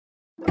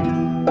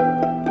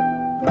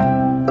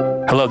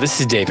Hello, this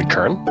is David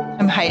Kern.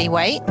 I'm Heidi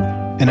White.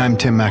 And I'm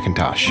Tim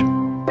McIntosh.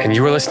 And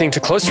you are listening to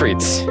Close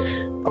Reads,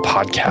 a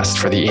podcast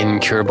for the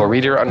incurable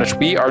reader on which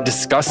we are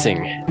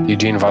discussing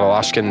Eugene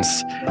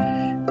Vodolazkin's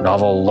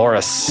novel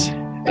Loris,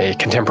 a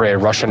contemporary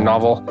Russian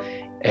novel.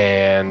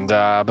 And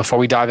before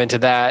we dive into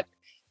that,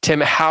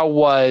 Tim, how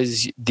were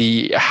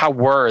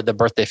the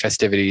birthday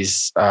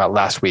festivities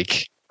last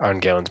week on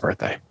Galen's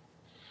birthday?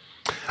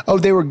 Oh,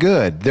 they were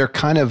good. They're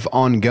kind of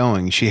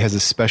ongoing. She has a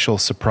special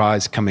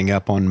surprise coming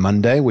up on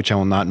Monday, which I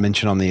will not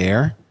mention on the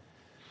air.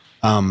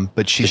 But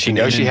does she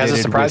know she has a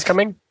surprise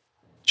coming?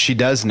 She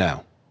does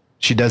know.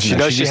 She does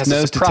know. She just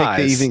knows to take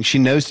the evening. She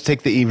knows to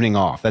take the evening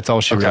off. That's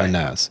all she really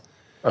knows.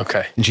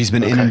 Okay. And she's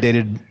been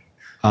inundated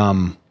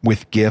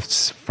with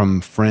gifts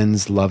from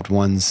friends, loved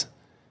ones,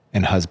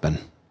 and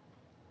husband.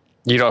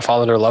 You don't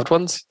fall under loved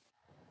ones?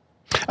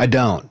 I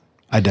don't.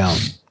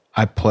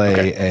 I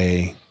play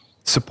a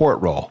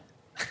support role.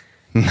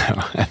 No,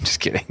 I'm just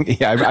kidding.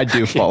 Yeah, I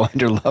do fall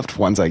under loved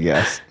ones, I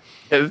guess.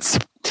 It's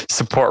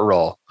support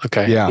role.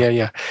 Okay.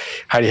 Yeah.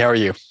 Heidi, how are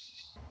you?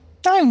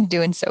 I'm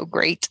doing so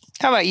great.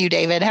 How about you,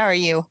 David? How are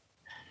you?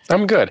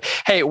 I'm good.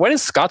 Hey, when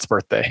is Scott's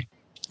birthday?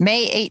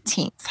 May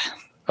 18th.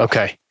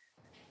 Okay.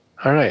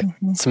 All right.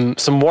 Mm-hmm.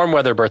 Some warm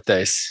weather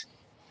birthdays.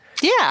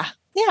 Yeah.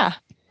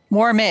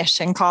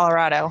 Warmish in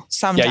Colorado.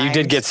 Sometimes. Yeah, you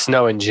did get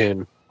snow in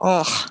June.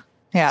 Ugh.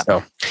 Yeah.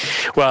 So,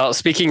 well,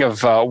 speaking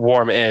of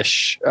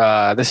warm-ish,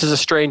 this is a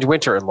strange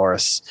winter in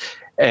Loris.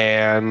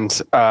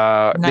 And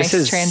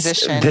nice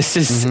transition. This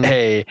is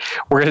we're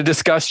going to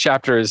discuss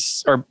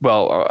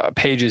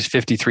pages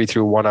 53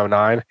 through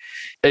 109.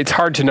 It's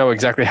hard to know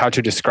exactly how to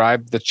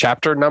describe the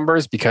chapter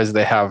numbers because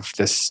they have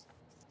this.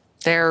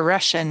 They're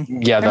Russian.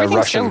 Yeah, they're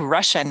Russian. So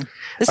Russian.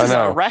 This is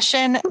a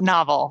Russian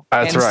novel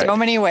in so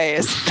many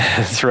ways.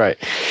 That's right.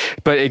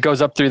 But it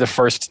goes up through the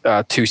first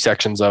two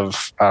sections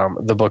of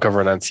the Book of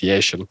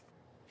Renunciation.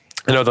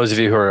 I know those of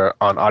you who are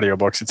on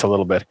audiobooks, it's a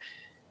little bit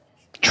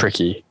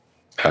tricky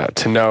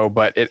to know,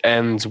 but it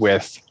ends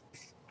with,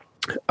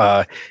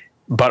 but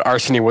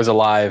Arseny was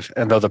alive,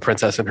 and though the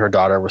princess and her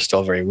daughter were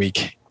still very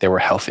weak, they were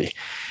healthy.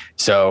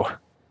 So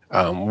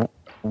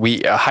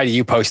Heidi,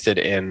 you posted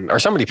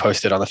somebody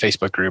posted on the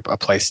Facebook group a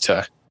place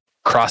to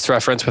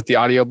cross-reference with the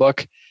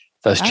audiobook,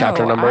 those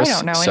chapter numbers.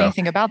 I don't know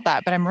anything about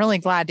that, but I'm really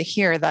glad to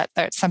hear that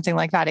something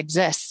like that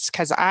exists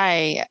because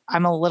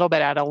I'm a little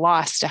bit at a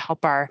loss to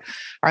help our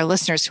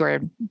listeners who are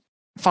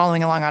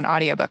following along on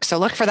audiobook. So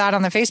look for that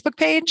on the Facebook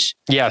page.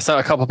 Yeah, so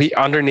a couple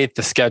people underneath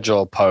the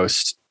schedule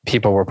post,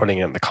 people were putting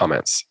it in the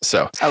comments.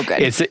 So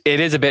good. It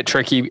is a bit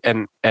tricky,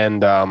 and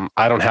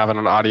I don't have it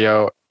on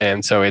audio,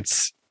 and so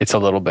it's a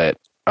little bit.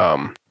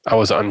 I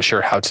was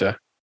unsure how to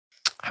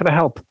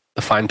help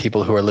the fine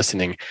people who are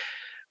listening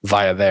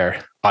via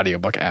their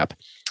audiobook app.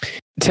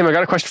 Tim, I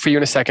got a question for you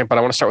in a second, but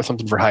I want to start with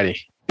something for Heidi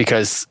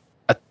because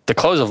at the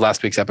close of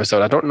last week's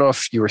episode, I don't know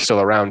if you were still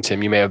around,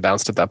 Tim. You may have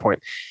bounced at that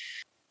point.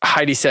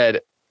 Heidi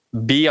said,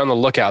 be on the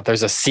lookout.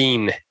 There's a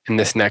scene in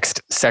this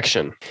next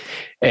section.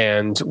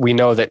 And we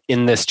know that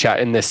in this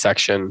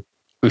section,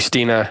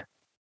 Ustina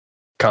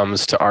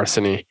comes to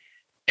Arseny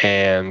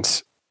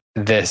and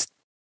this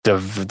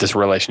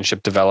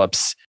relationship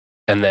develops,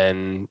 and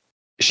then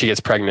she gets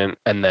pregnant,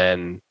 and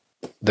then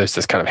there's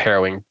this kind of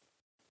harrowing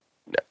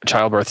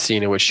childbirth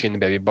scene in which she and the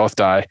baby both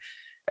die,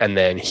 and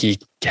then he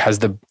has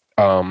their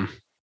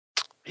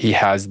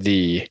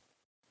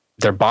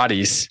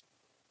bodies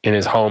in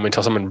his home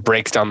until someone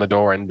breaks down the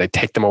door and they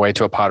take them away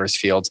to a potter's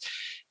fields,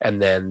 and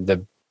then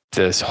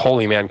this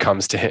holy man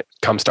comes to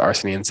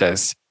Arseny and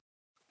says,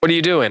 "What are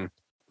you doing?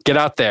 Get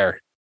out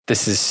there.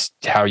 This is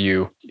how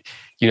you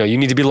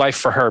need to be life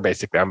for her,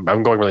 basically."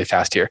 I'm going really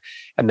fast here.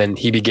 And then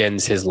he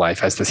begins his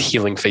life as this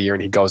healing figure,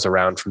 and he goes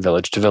around from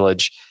village to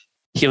village,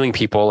 healing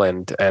people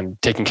and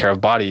taking care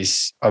of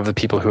bodies of the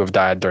people who have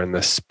died during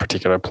this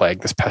particular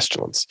plague, this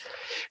pestilence.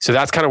 So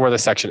that's kind of where the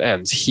section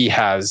ends. He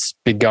has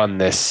begun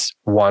this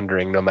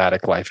wandering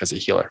nomadic life as a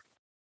healer.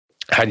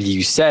 Heidi,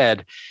 you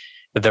said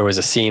that there was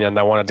a scene, and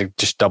I wanted to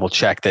just double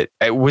check that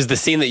it was the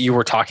scene that you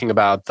were talking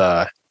about,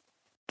 the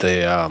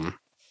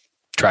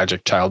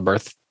tragic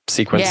childbirth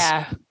sequence.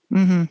 Yeah.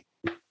 Mm-hmm.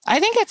 I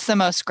think it's the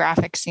most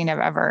graphic scene I've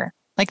ever,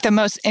 like the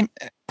most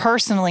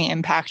personally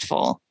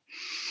impactfully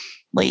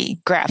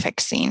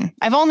graphic scene.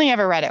 I've only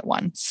ever read it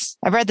once.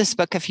 I've read this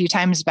book a few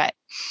times, but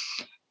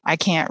I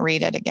can't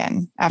read it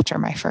again after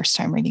my first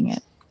time reading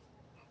it.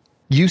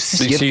 You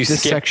skipped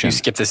this section. You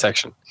skipped this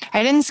section.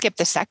 I didn't skip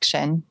the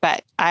section,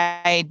 but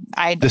I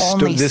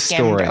only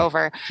skimmed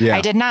over. Yeah.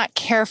 I did not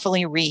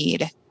carefully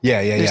read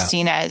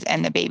Ustina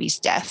and the baby's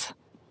death.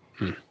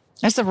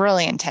 It's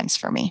really intense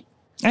for me.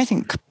 I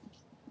think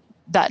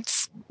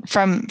that's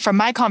from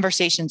my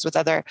conversations with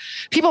other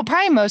people,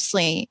 probably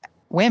mostly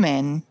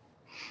women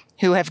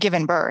who have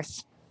given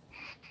birth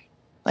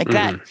like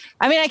that.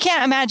 I mean, I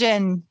can't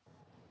imagine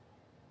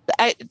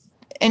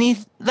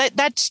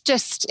that's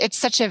just, it's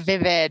such a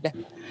vivid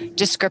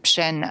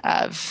description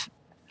of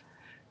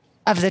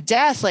the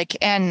death. Like,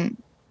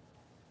 and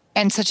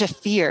and such a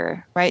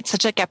fear, right?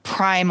 Such like a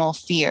primal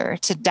fear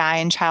to die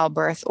in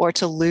childbirth or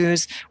to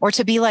lose or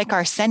to be like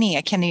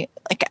Arsenia.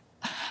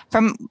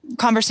 From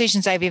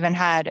conversations I've even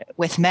had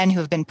with men who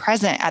have been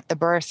present at the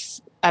birth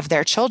of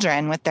their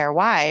children with their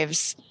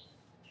wives,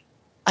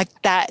 like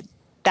that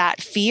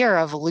fear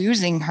of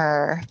losing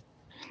her.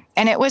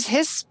 And it was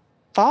his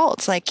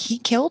fault. Like he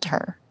killed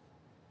her.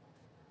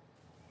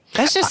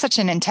 That's just such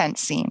an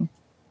intense scene.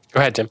 Go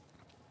ahead, Tim.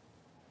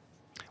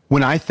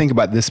 When I think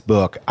about this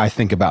book, I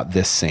think about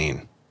this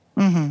scene.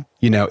 Mm-hmm.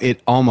 You know,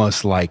 it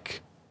almost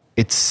like,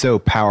 it's so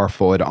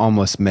powerful. It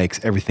almost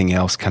makes everything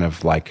else kind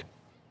of like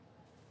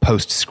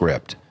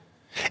postscript.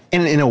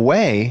 And in a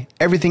way,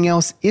 everything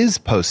else is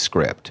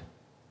postscript.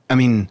 I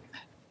mean,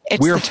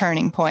 it's the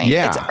turning point.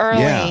 Yeah, it's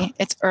early. Yeah.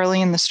 It's early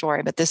in the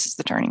story, but this is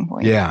the turning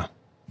point. Yeah.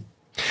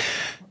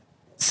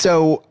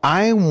 So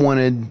I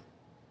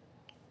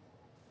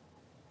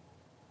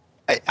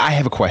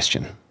have a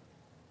question.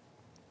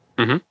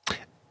 Mm-hmm.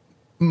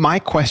 My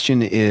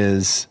question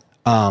is,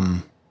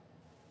 I'm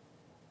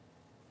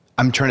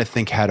trying to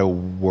think how to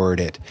word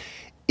it.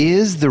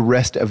 Is the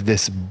rest of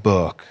this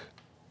book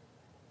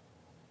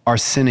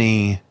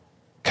Arsene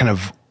kind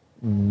of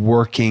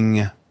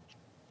working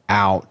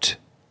out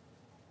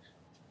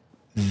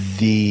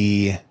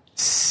the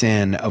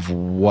sin of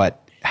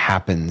what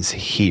happens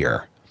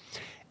here?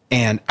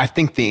 And I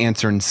think the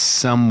answer in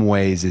some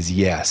ways is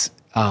yes.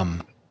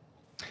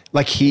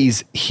 Like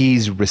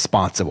he's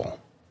responsible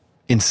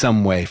in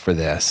some way for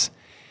this.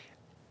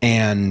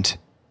 And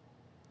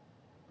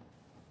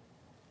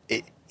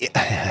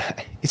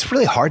it's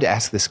really hard to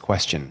ask this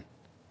question.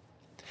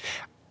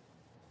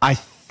 I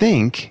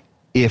think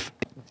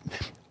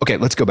okay,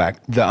 let's go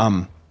back.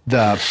 The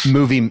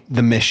movie,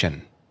 The Mission.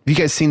 Have you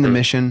guys seen The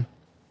Mission?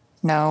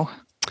 No.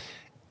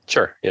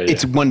 Sure. Yeah,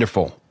 it's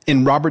wonderful.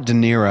 And Robert De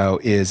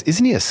Niro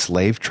isn't he a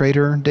slave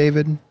trader,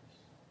 David?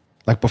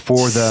 Like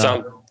before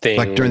something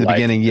like during the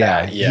beginning,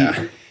 yeah.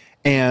 Yeah.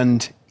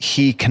 And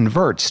he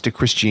converts to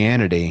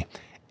Christianity,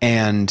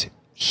 and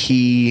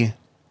he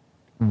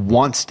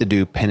wants to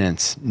do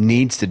penance,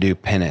 needs to do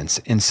penance.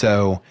 And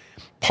so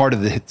part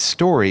of the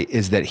story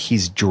is that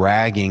he's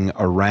dragging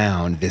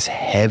around this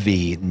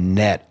heavy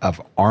net of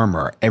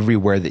armor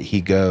everywhere that he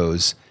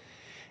goes.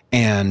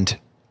 And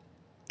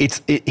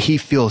he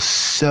feels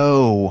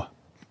so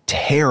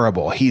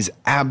terrible. He's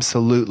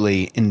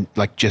absolutely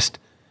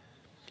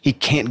he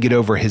can't get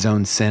over his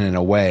own sin in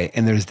a way.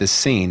 And there's this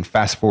scene,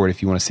 fast forward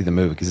if you want to see the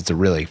movie, because it's a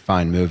really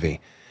fine movie.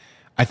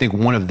 I think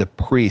one of the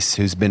priests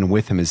who's been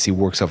with him as he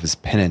works off his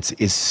penance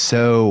is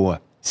so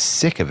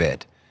sick of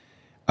it,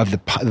 of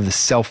the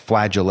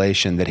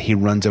self-flagellation, that he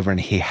runs over and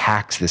he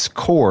hacks this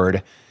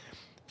cord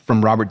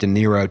from Robert De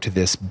Niro to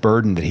this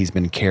burden that he's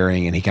been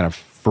carrying, and he kind of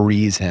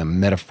frees him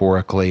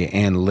metaphorically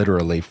and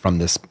literally from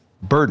this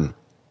burden.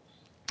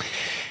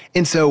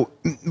 And so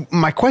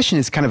my question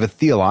is kind of a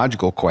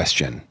theological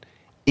question.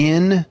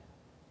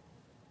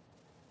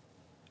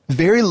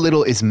 Very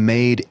little is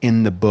made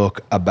in the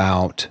book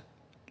about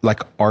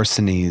like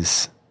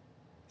Arsene's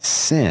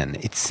sin.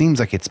 It seems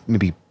like it's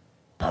maybe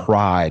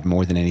pride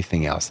more than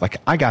anything else. Like,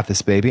 I got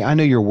this, baby. I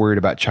know you're worried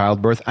about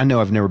childbirth. I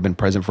know I've never been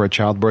present for a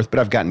childbirth, but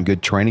I've gotten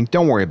good training.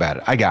 Don't worry about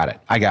it. I got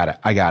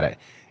it.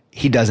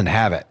 He doesn't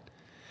have it.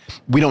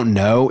 We don't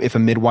know if a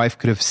midwife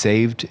could have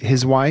saved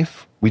his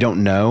wife. We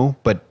don't know,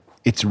 but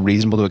it's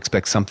reasonable to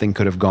expect something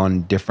could have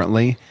gone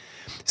differently.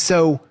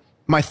 So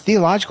my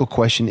theological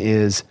question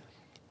is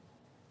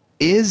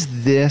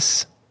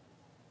this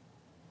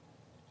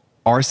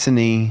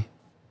Arsene,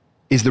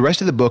 is the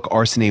rest of the book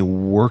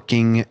Arsene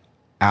working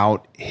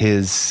out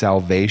his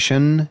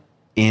salvation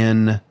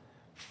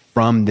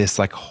from this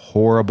like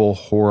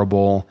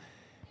horrible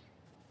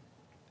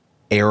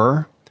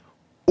error?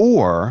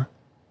 Or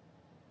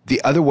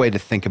the other way to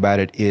think about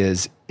it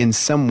is, in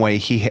some way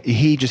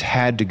he just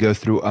had to go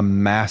through a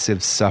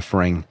massive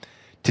suffering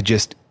to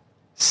just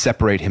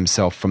separate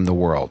himself from the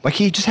world. Like,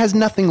 he just has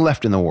nothing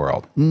left in the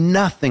world.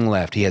 Nothing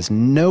left. He has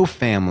no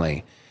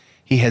family.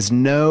 He has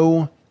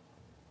no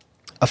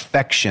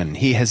affection.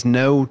 He has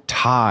no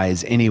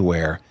ties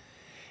anywhere.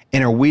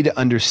 And are we to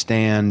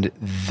understand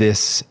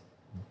these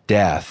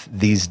deaths,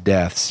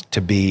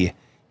 to be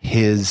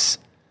his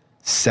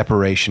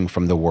separation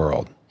from the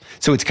world?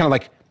 So it's kind of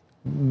like,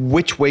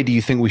 which way do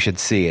you think we should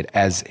see it?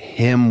 As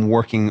him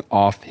working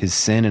off his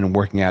sin and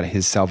working out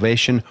his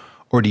salvation?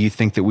 Or do you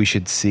think that we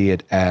should see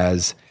it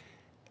as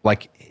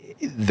like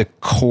the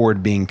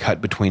cord being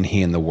cut between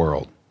he and the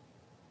world?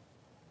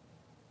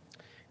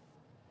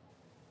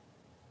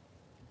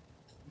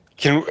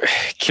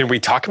 Can we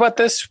talk about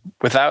this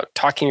without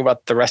talking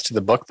about the rest of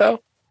the book,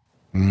 though?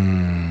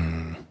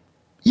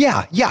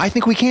 Yeah, I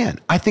think we can.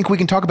 I think we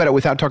can talk about it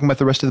without talking about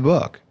the rest of the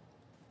book.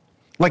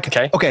 Like,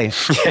 okay,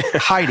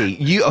 Heidi,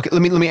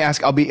 let me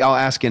ask. I'll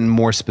ask in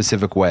more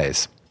specific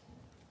ways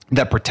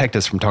that protect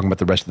us from talking about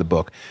the rest of the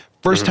book.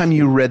 First time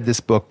you read this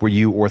book, were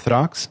you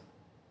Orthodox?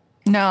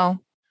 No.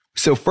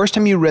 So first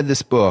time you read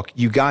this book,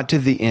 you got to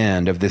the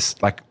end of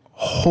this like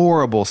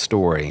horrible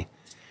story.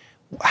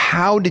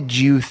 How did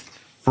you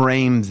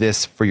frame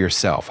this for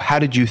yourself? How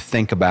did you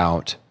think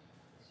about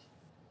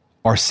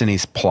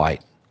Arseni's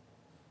plight?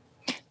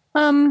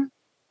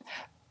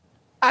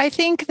 I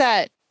think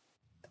that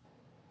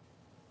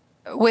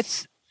we're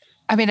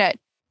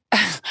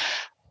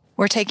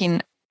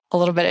taking a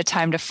little bit of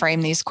time to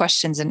frame these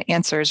questions and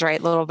answers, right?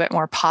 A little bit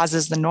more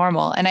pauses than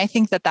normal. And I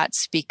think that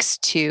speaks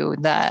to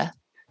the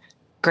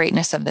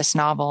greatness of this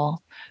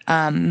novel.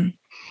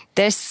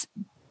 This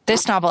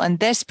novel and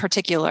this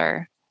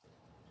particular,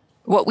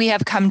 what we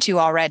have come to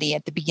already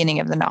at the beginning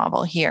of the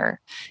novel here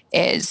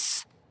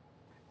is,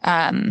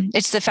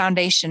 it's the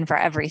foundation for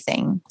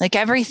everything. Like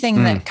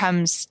everything that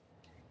comes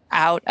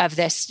out of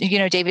this,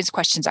 David's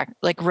questions are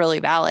like really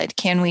valid.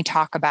 Can we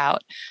talk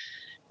about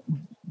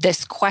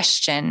this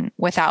question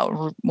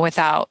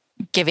without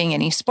giving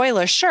any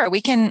spoilers? Sure,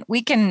 we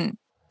can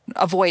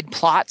avoid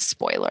plot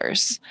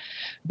spoilers,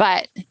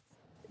 but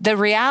the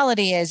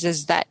reality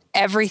is that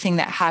everything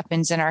that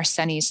happens in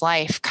Arseni's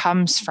life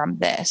comes from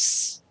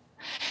this.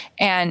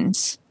 And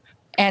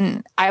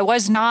I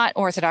was not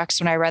Orthodox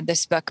when I read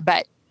this book,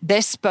 but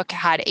this book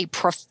had a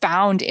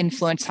profound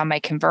influence on my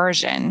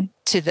conversion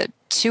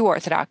to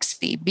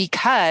Orthodoxy,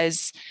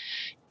 because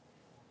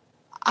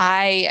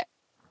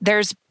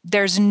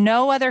there's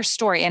no other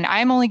story, and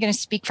I'm only going to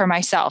speak for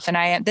myself,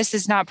 and this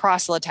is not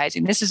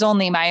proselytizing. This is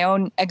only my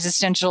own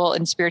existential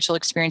and spiritual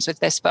experience with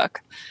this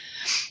book.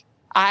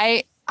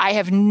 I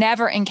have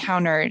never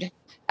encountered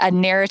a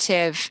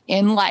narrative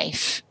in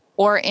life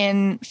or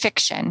in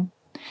fiction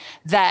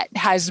that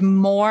has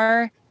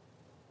more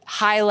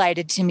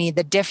highlighted to me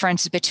the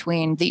difference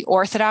between the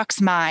Orthodox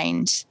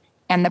mind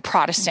and the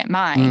Protestant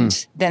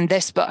mind than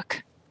this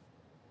book.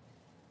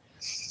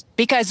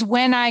 Because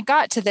when I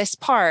got to this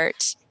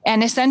part,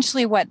 and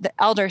essentially what the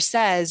elder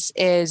says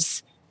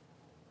is,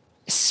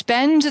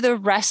 spend the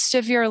rest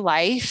of your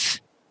life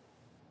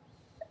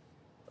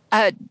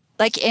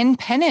like in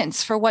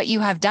penance for what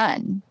you have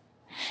done.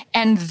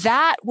 And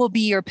that will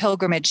be your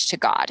pilgrimage to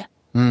God.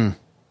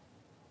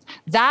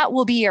 That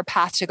will be your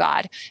path to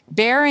God.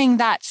 Bearing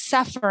that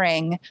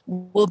suffering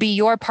will be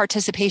your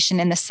participation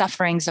in the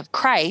sufferings of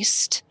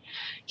Christ.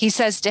 He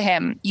says to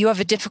him, you have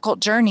a difficult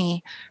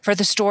journey, for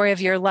the story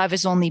of your love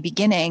is only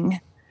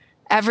beginning.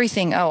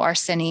 Everything, O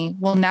Arseni,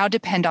 will now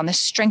depend on the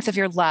strength of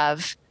your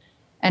love,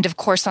 and of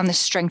course on the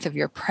strength of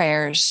your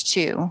prayers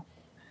too.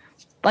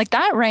 Like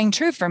that rang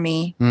true for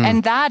me.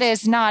 And that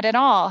is not at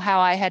all how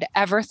I had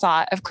ever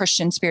thought of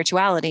Christian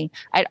spirituality.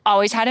 I'd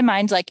always had in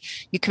mind, like,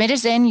 you commit a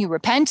sin, you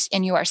repent,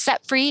 and you are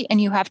set free, and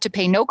you have to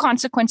pay no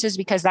consequences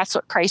because that's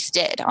what Christ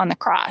did on the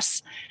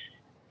cross.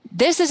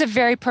 This is a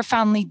very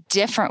profoundly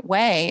different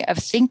way of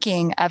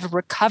thinking of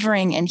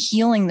recovering and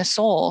healing the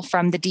soul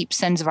from the deep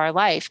sins of our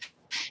life.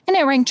 And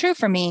it rang true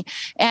for me,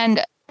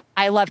 and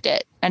I loved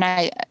it. And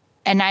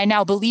I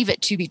now believe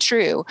it to be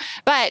true.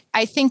 But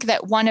I think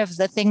that one of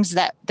the things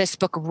that this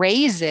book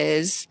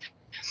raises,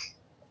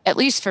 at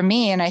least for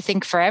me, and I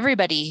think for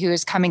everybody who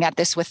is coming at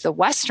this with the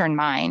Western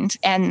mind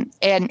and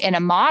in a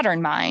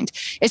modern mind,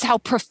 is how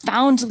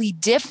profoundly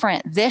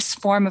different this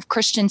form of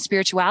Christian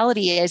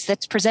spirituality is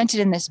that's presented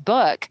in this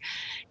book,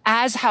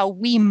 as how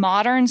we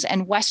moderns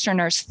and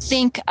Westerners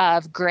think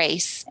of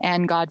grace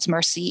and God's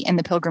mercy in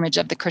the pilgrimage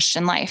of the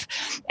Christian life.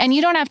 And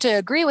you don't have to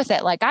agree with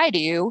it like I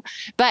do,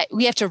 but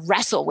we have to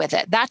wrestle with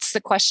it. That's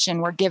the question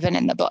we're given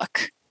in the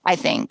book, I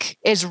think,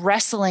 is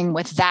wrestling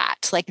with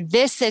that. Like,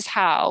 this is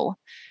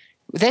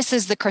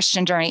the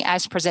Christian journey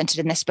as presented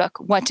in this book.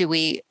 What do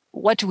we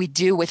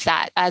do with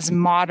that as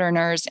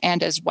moderners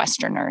and as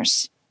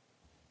Westerners?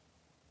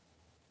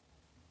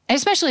 And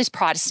especially as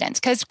Protestants,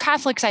 because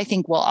Catholics, I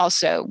think,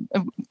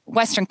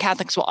 Western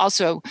Catholics will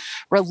also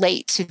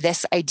relate to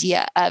this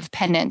idea of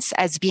penance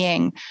as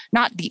being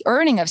not the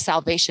earning of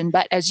salvation,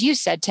 but, as you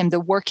said, Tim, the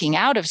working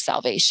out of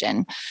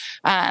salvation.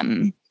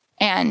 And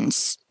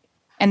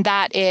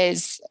that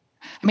is,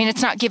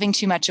 it's not giving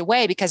too much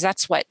away, because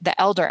that's what the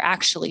elder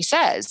actually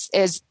says,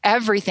 is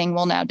everything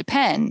will now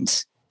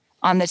depend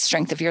on the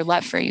strength of your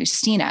love for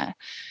Justina.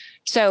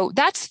 So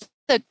that's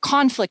the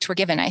conflict we're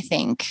given, I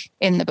think,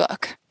 in the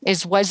book,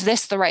 was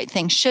this the right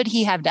thing? Should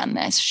he have done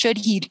this? Should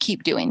he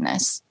keep doing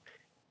this?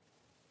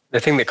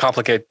 The thing that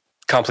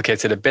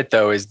complicates it a bit,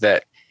 though, is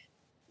that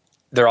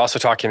they're also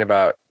talking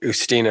about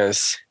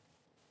Justina's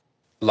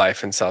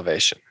life and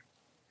salvation.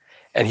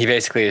 And he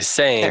basically is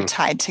saying, they're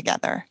tied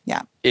together.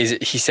 Yeah. He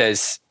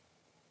says,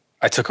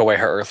 I took away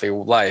her earthly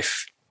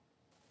life.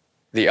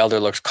 The elder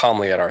looks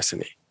calmly at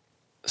Arseni.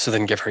 So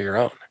then give her your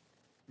own.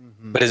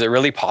 Mm-hmm. But is it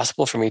really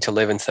possible for me to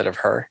live instead of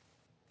her?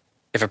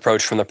 If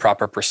approached from the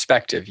proper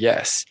perspective,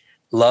 yes.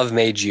 Love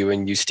made you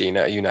and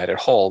Justina a united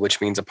whole, which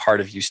means a part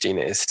of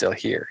Justina is still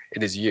here.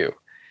 It is you.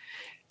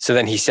 So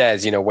then he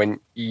says, when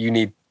you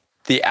need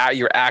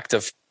your act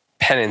of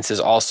penance is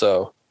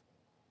also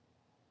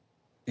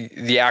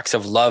the acts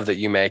of love that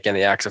you make, and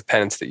the acts of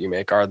penance that you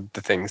make are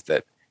the things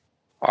that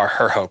are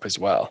her hope as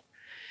well.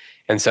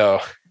 And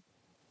so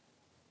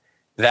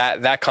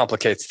that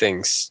complicates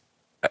things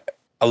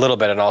a little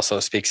bit, and also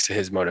speaks to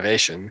his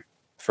motivation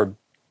for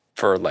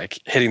like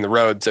hitting the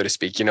road, so to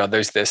speak.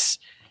 There's this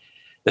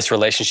this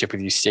relationship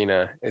with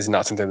Justina is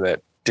not something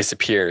that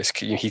disappears.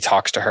 He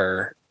talks to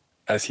her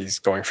as he's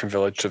going from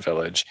village to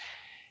village.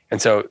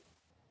 And so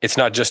it's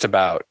not just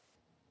about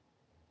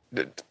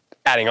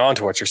adding on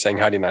to what you're saying,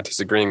 Heidi, not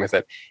disagreeing with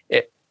it.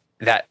 It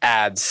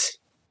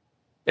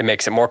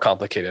makes it more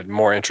complicated,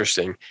 more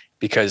interesting,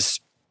 because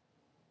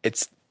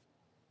it's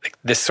like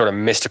this sort of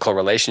mystical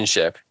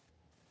relationship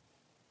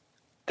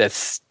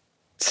that's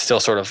still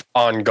sort of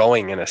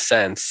ongoing in a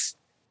sense,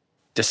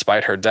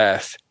 despite her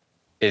death,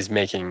 is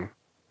making,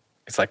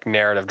 it's like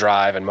narrative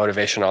drive and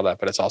motivation and all that,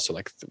 but it's also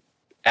like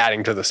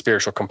adding to the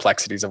spiritual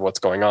complexities of what's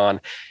going on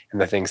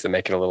and the things that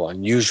make it a little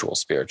unusual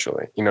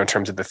spiritually, in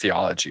terms of the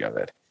theology of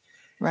it.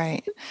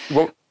 Right.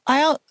 Well,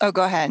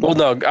 go ahead. Well,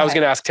 no, I was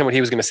going to ask Tim what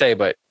he was going to say,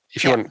 but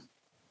if you want.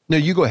 No,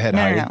 you go ahead,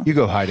 Heidi. No. You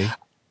go, Heidi.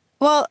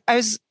 Well, I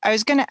was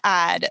going to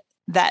add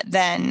that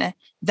then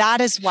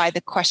that is why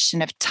the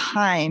question of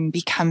time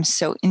becomes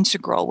so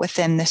integral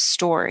within this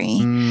story,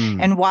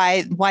 and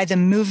why the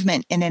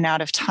movement in and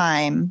out of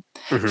time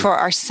for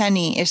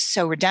Arseni is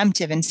so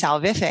redemptive and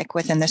salvific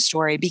within the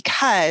story,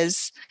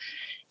 because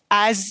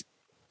as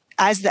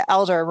the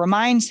elder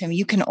reminds him,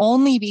 you can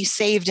only be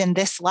saved in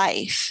this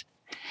life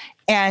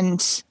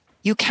and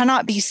you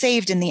cannot be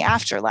saved in the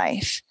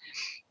afterlife.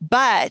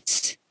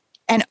 But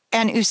and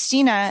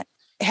Justina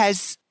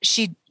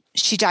she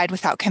died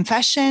without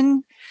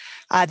confession.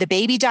 The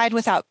baby died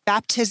without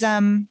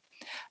baptism.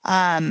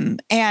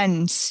 And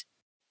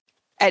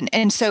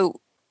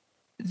so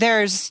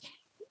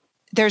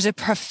there's a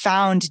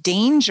profound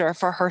danger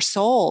for her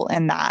soul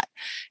in that.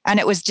 And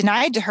it was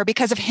denied to her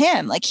because of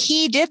him. Like,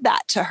 he did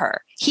that to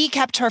her. He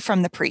kept her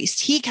from the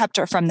priest. He kept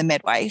her from the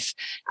midwife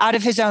out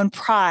of his own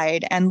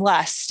pride and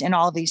lust and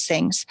all these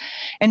things.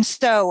 And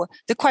so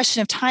the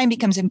question of time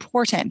becomes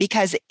important,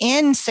 because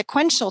in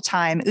sequential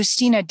time,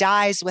 Justina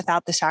dies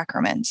without the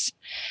sacraments.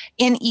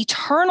 In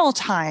eternal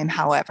time,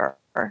 however,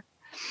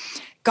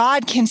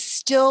 God can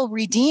still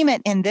redeem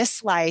it in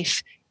this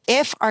life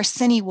if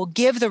Arseni will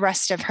give the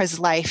rest of his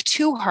life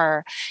to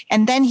her,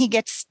 and then he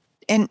gets,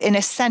 in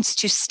a sense,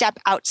 to step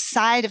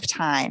outside of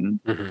time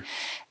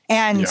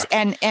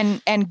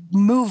and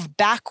move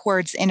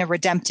backwards in a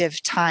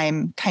redemptive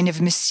time, kind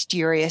of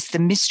mysterious, the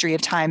mystery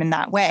of time in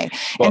that way.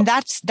 Well, and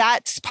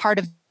that's part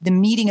of the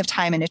meeting of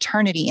time and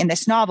eternity in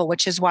this novel,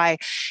 which is why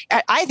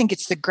I think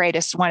it's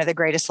one of the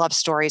greatest love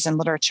stories in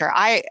literature.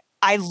 I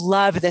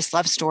love this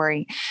love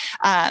story,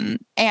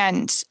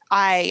 and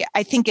I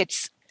think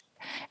it's.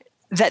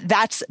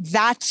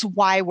 That's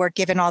why we're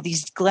given all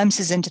these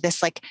glimpses into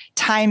this like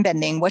time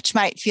bending, which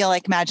might feel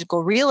like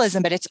magical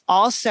realism, but it's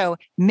also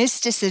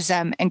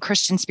mysticism and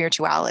Christian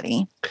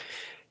spirituality.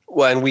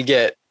 Well, and we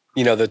get,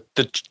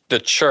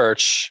 the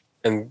church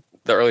and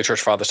the early church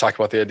fathers talk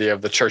about the idea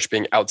of the church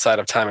being outside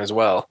of time as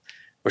well,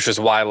 which is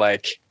why,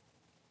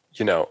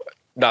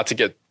 not to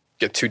get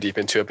too deep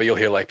into it, but you'll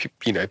hear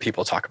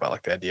people talk about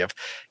like the idea of,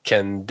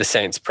 can the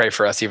saints pray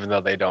for us even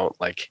though they don't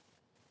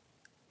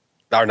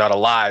are not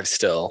alive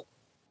still?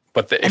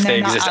 But if they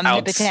exist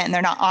omnipotent and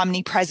they're not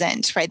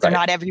omnipresent, right? They're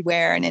not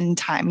everywhere and in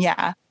time.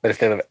 Yeah. But if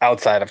they live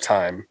outside of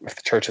time, if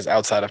the church is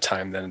outside of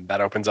time, then that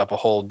opens up a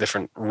whole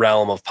different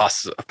realm of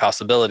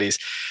possibilities,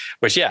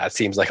 which, it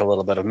seems like a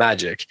little bit of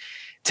magic.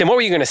 Tim, what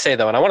were you going to say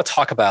though? And I want to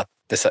talk about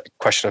this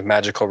question of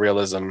magical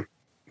realism,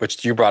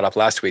 which you brought up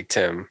last week,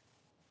 Tim,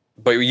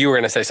 but you were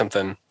going to say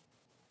something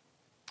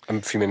a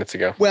few minutes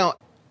ago. Well,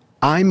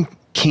 I'm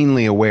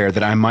keenly aware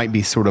that I might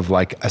be sort of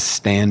like a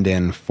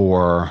stand-in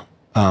for,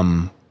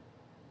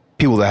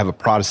 people that have a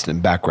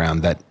Protestant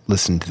background that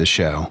listen to the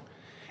show.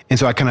 And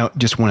so I kind of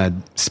just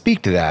want to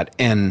speak to that.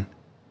 And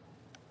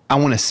I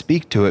want to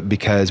speak to it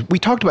because we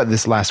talked about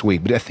this last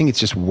week, but I think it's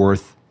just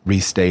worth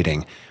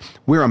restating.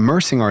 We're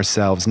immersing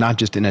ourselves not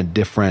just in a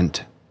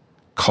different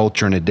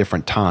culture in a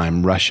different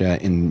time, Russia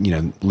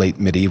in, late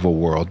medieval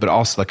world, but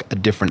also like a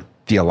different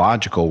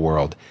theological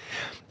world.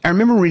 I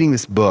remember reading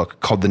this book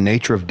called The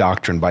Nature of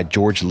Doctrine by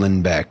George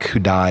Lindbeck, who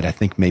died, I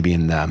think, maybe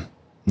in the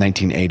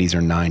 1980s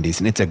or 90s.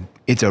 And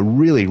it's a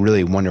really,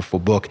 really wonderful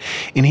book.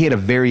 And he had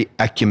it's a very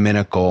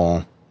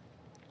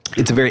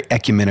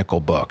ecumenical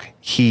book.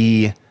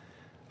 He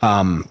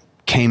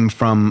came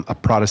from a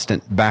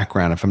Protestant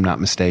background, if I'm not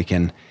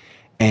mistaken.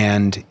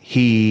 And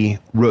he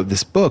wrote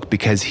this book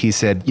because he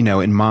said,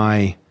 in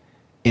my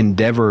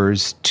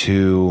endeavors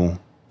to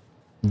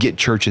get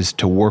churches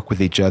to work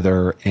with each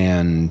other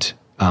and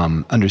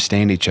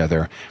understand each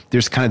other,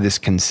 there's kind of this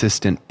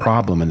consistent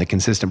problem. And the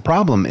consistent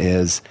problem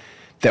is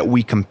that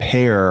we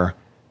compare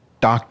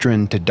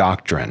doctrine to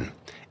doctrine.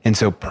 And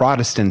so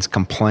Protestants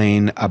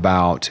complain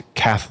about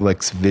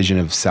Catholics' vision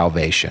of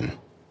salvation,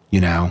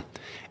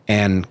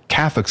 and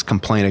Catholics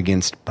complain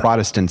against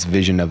Protestants'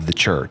 vision of the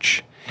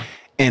church.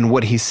 And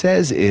what he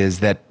says is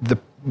that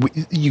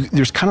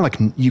there's kind of like,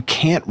 you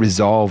can't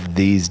resolve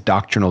these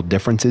doctrinal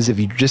differences if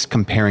you're just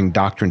comparing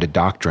doctrine to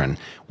doctrine.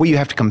 What you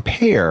have to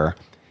compare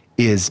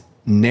is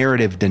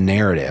narrative to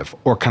narrative,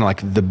 or kind of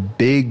like the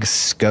big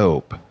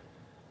scope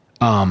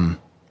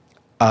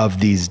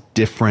of these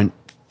different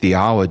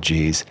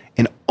theologies,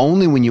 And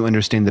only when you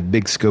understand the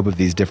big scope of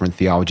these different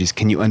theologies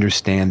can you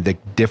understand the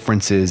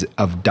differences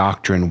of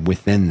doctrine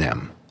within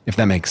them, if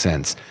that makes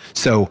sense.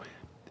 So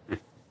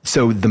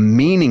the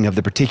meaning of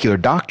the particular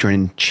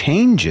doctrine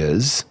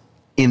changes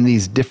in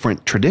these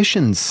different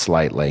traditions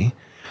slightly.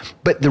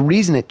 But the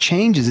reason it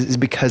changes is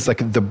because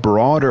like the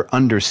broader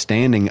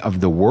understanding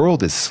of the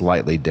world is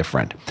slightly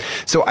different.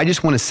 So I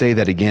just want to say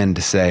that again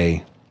to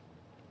say,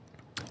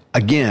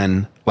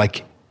 again,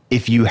 like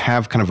if you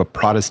have kind of a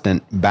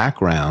Protestant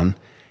background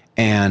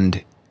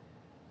and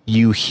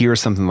you hear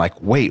something like,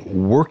 wait,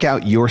 work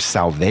out your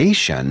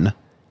salvation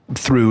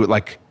through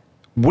like,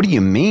 what do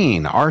you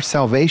mean? Our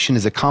salvation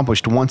is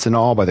accomplished once and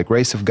all by the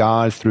grace of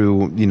God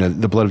through, you know,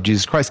 the blood of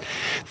Jesus Christ.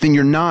 Then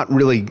you're not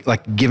really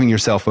like giving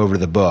yourself over to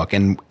the book.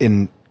 And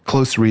in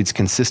Close Reads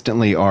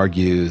consistently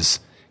argues,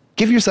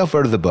 give yourself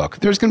over to the book.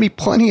 There's going to be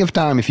plenty of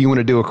time if you want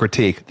to do a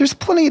critique. There's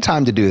plenty of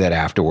time to do that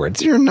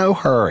afterwards. You're in no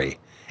hurry.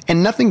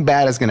 And nothing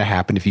bad is going to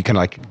happen if you kind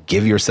of like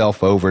give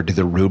yourself over to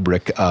the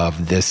rubric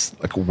of this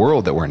like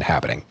world that we're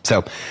inhabiting.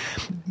 So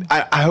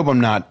I hope I'm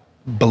not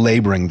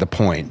belaboring the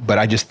point, but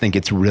I just think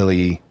it's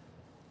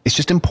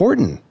just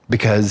important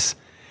because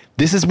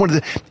this is one of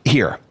the,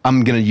 here,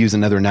 I'm going to use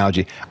another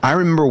analogy. I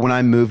remember when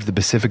I moved to the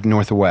Pacific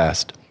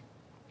Northwest,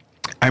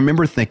 I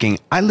remember thinking,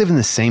 I live in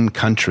the same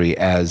country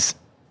as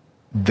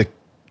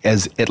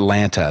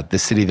Atlanta, the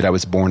city that I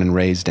was born and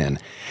raised in.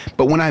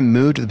 But when I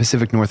moved to the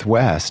Pacific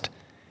Northwest,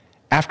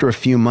 after a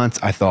few months,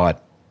 I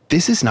thought,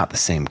 this is not the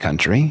same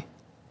country.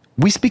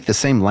 We speak the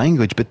same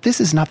language, but this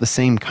is not the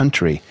same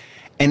country.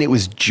 And it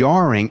was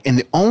jarring. And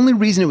the only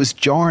reason it was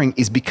jarring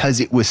is because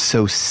it was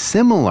so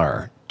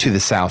similar to the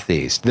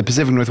Southeast. The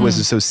Pacific Northwest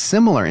is so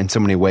similar in so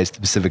many ways to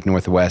the Pacific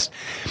Northwest.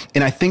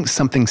 And I think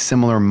something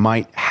similar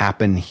might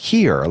happen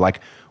here.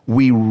 Like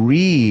we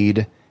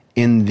read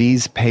in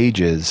these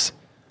pages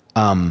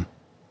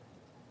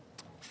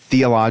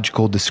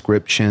theological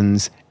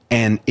descriptions,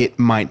 and it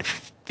might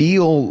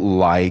feel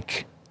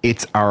like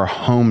it's our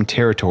home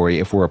territory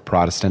if we're a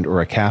Protestant or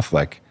a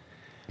Catholic.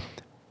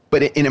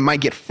 But it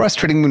might get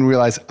frustrating when we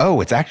realize, oh,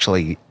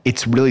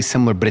 it's really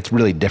similar, but it's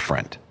really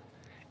different.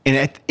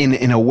 And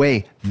in a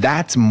way,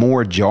 that's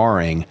more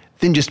jarring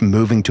than just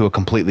moving to a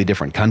completely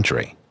different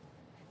country.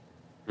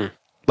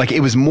 Like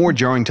it was more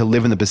jarring to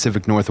live in the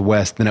Pacific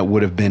Northwest than it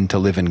would have been to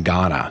live in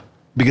Ghana.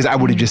 Because I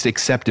would have just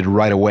accepted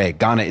right away,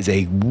 Ghana is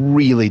a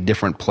really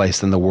different place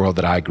than the world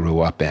that I grew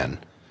up in.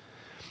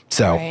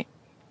 So. Right.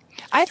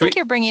 I think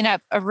you're bringing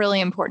up a really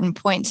important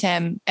point,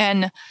 Tim.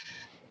 And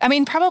I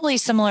mean, probably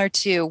similar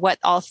to what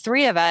all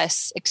three of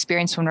us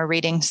experience when we're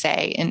reading,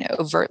 say, an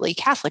overtly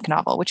Catholic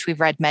novel, which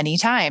we've read many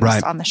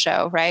times on the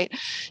show, right?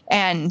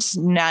 And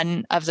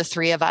none of the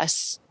three of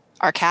us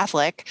are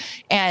Catholic.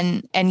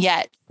 And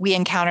yet we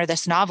encounter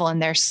this novel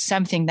and there's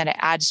something that it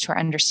adds to our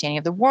understanding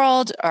of the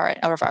world or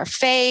of our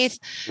faith,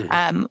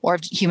 or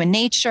of human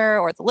nature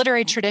or the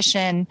literary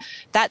tradition.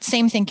 That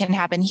same thing can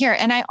happen here.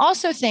 And I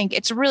also think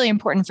it's really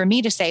important for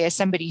me to say, as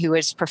somebody who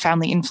is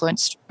profoundly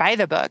influenced by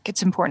the book,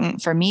 it's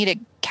important for me to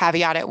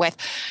caveat it with,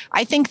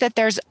 I think that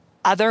there's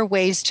other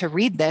ways to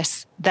read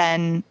this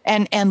than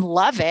and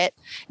love it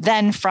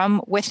than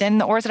from within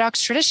the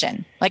Orthodox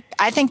tradition. Like,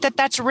 I think that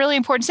that's really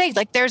important to say.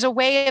 Like, there's a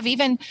way of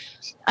even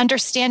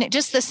understanding,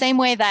 just the same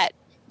way that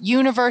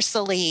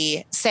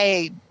universally,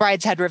 say,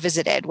 Brideshead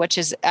Revisited, which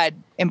is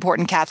an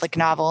important Catholic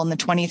novel in the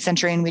 20th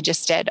century, and we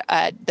just did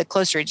the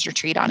Close Reads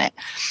retreat on it.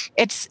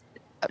 It's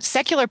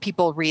secular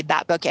people read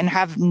that book and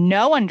have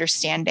no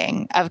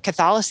understanding of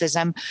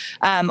Catholicism,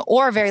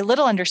 or very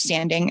little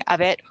understanding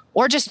of it,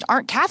 or just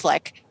aren't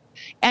Catholic.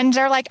 And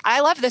they're like,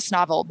 I love this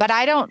novel, but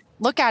I don't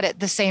look at it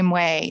the same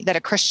way that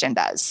a Christian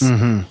does,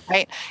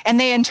 right? And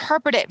they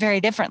interpret it very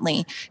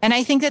differently. And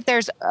I think that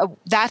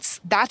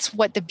that's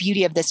what the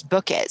beauty of this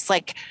book is.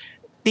 Like,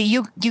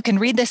 you can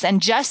read this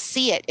and just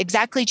see it,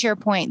 exactly to your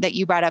point that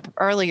you brought up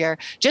earlier.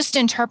 Just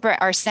interpret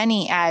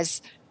Arseni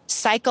as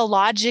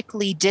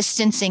psychologically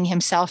distancing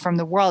himself from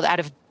the world out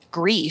of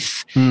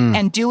grief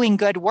and doing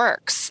good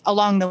works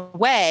along the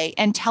way,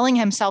 and telling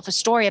himself a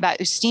story about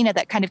Ustina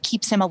that kind of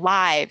keeps him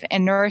alive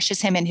and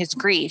nourishes him in his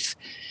grief,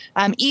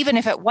 even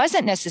if it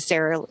wasn't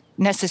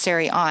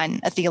necessary on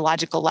a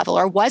theological level,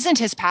 or wasn't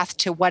his path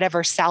to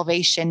whatever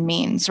salvation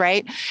means,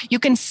 right? You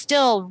can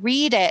still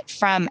read it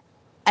from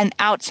an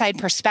outside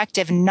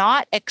perspective,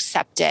 not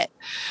accept it,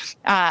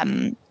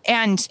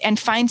 and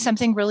find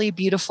something really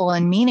beautiful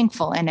and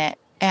meaningful in it.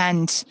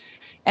 And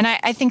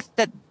I think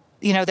that,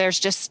 you know, there's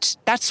just,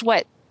 that's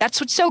what's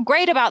so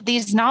great about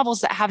these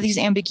novels that have these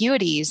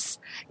ambiguities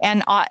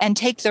and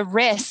take the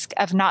risk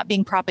of not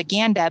being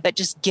propaganda, but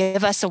just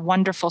give us a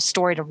wonderful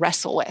story to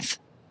wrestle with.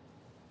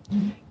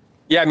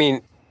 Yeah. I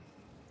mean,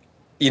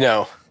 you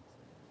know,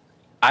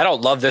 I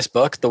don't love this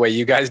book the way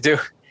you guys do,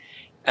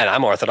 and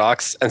I'm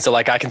Orthodox. And so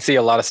like, I can see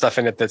a lot of stuff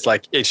in it that's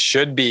like, it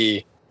should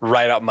be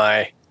right up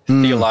my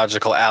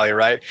theological alley.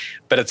 Right.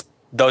 But it's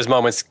those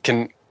moments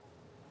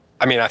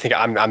I mean, I think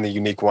I'm the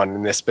unique one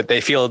in this, but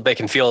they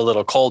can feel a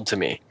little cold to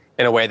me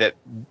in a way that,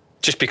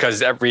 just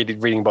because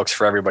reading books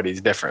for everybody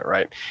is different,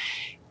 right?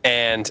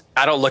 And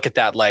I don't look at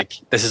that like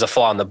this is a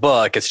flaw in the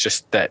book. It's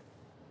just that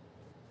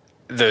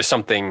there's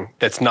something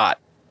that's not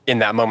in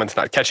that moment, it's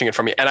not catching it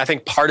for me. And I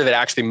think part of it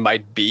actually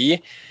might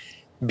be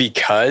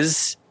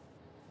because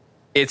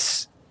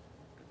it's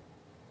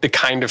the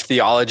kind of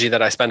theology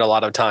that I spend a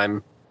lot of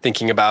time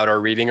thinking about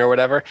or reading or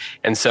whatever.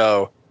 And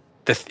so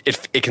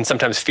it can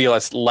sometimes feel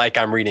it's like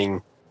I'm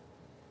reading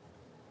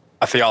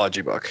a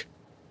theology book.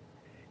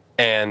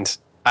 And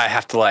I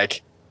have to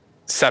like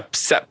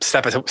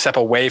step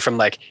away from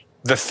like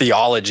the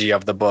theology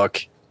of the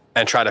book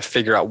and try to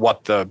figure out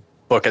what the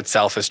book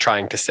itself is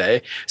trying to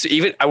say. So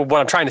what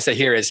I'm trying to say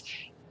here is,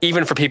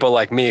 even for people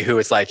like me who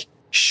it's like,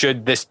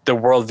 the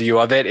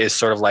worldview of it is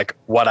sort of like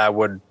what I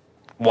would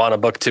want a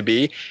book to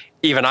be,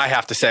 even I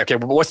have to say, okay,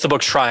 what's the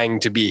book trying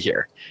to be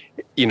here?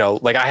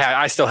 Like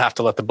I still have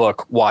to let the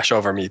book wash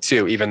over me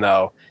too, even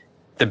though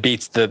the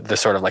beats, the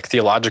sort of like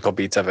theological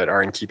beats of it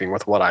are in keeping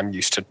with what I'm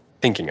used to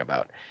thinking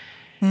about.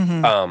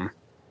 Mm-hmm.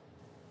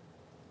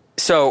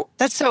 So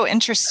that's so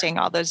interesting,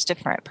 all those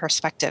different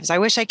perspectives. I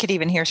wish I could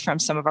even hear from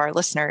some of our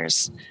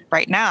listeners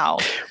right now.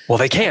 Well,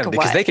 they can,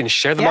 because they can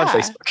share them on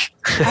Facebook.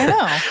 I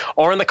know.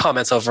 Or in the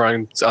comments over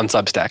on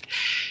Substack.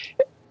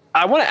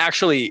 I want to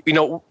actually,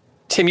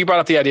 Tim, you brought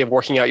up the idea of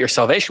working out your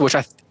salvation, which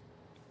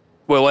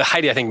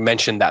Heidi, I think,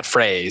 mentioned that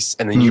phrase,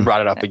 and then you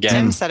brought it up again.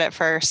 Tim said it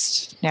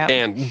first. Yeah.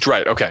 And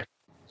right. Okay.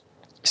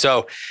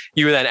 So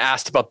you were then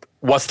asked about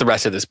what's the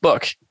rest of this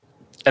book,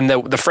 and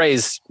the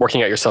phrase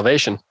working out your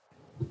salvation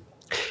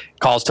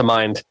calls to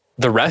mind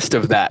the rest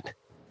of that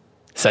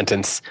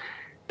sentence,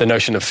 the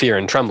notion of fear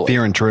and trembling.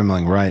 Fear and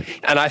trembling, right.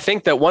 And I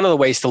think that one of the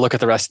ways to look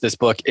at the rest of this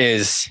book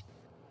is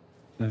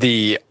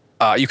you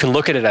can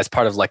look at it as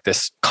part of like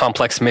this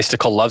complex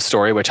mystical love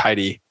story, which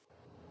Heidi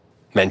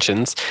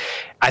mentions.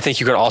 I think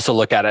you could also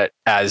look at it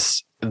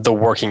as the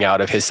working out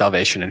of his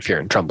salvation in fear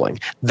and trembling.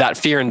 That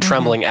fear and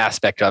trembling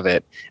aspect of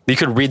it, you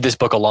could read this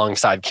book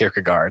alongside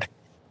Kierkegaard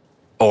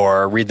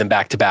or read them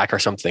back to back or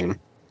something.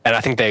 And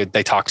I think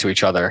they talk to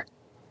each other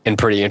in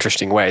pretty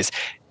interesting ways,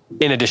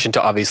 in addition to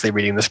obviously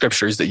reading the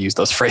scriptures that use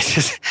those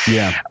phrases.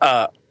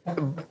 Yeah.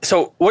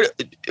 So what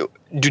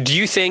do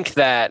you think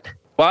that,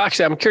 well,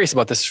 actually, I'm curious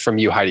about this from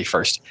you, Heidi,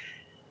 first.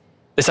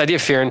 This idea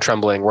of fear and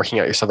trembling, working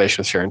out your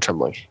salvation with fear and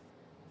trembling.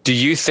 Do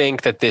you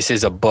think that this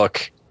is a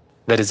book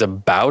that is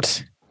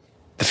about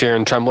the fear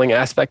and trembling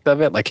aspect of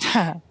it? Like,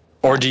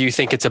 or do you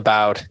think it's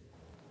about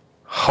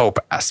hope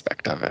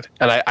aspect of it?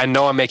 And I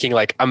know I'm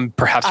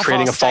perhaps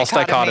creating a false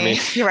dichotomy,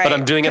 right, but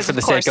I'm doing it for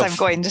the sake of... I'm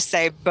going to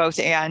say both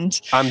and.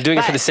 I'm doing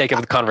it for the sake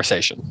of the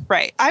conversation.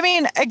 Right. I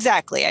mean,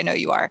 exactly. I know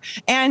you are.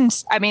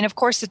 And I mean, of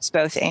course it's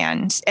both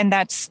and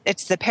it's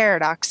the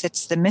paradox.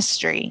 It's the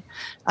mystery.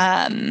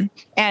 And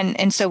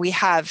so we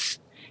have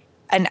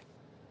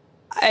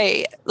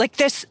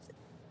this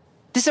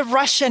is a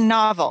Russian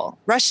novel.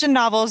 Russian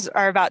novels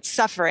are about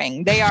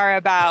suffering. They are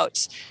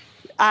about,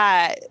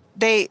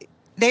 they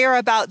are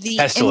about the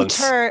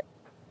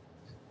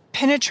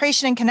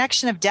interpenetration and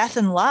connection of death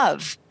and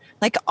love.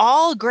 Like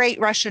all great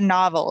Russian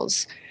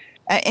novels,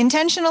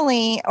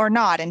 intentionally or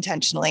not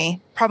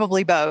intentionally,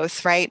 probably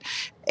both, right?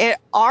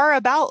 Are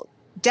about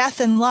death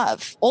and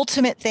love,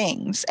 ultimate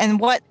things,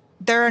 and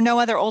there are no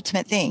other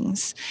ultimate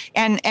things,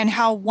 and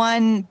how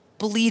one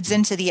bleeds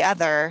into the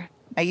other.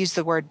 I use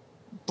the word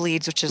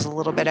bleeds, which is a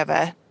little bit of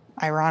a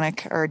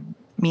ironic or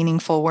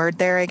meaningful word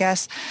there, I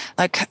guess,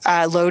 like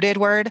a loaded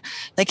word.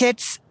 Like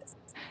it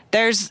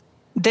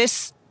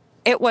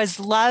was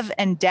love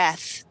and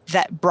death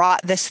that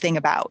brought this thing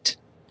about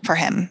for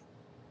him.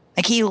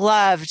 Like he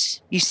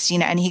loved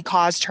Justina and he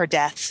caused her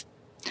death.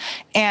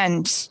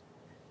 And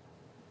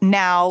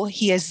now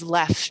he is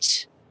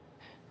left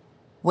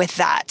with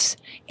that.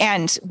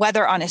 And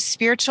whether on a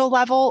spiritual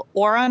level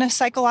or on a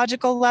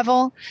psychological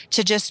level,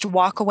 to just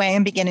walk away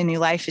and begin a new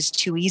life is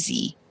too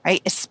easy,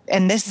 right?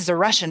 And this is a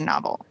Russian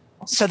novel.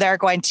 So they're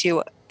going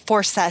to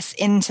force us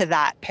into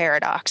that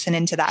paradox and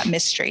into that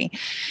mystery.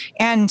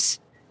 And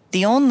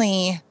the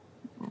only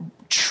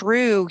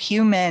true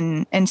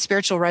human and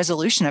spiritual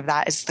resolution of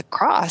that is the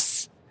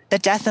cross.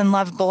 That death and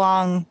love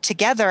belong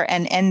together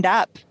and end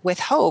up with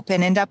hope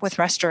and end up with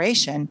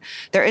restoration.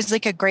 There is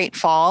like a great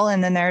fall,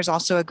 and then there's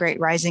also a great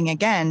rising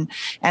again.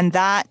 And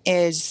that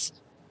is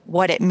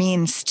what it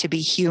means to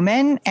be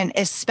human, and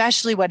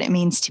especially what it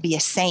means to be a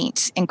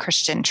saint in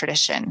Christian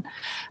tradition.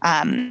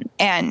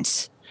 And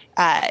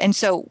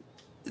so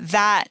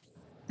that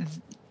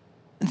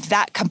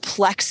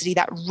complexity,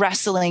 that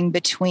wrestling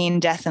between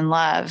death and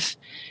love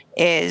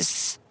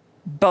is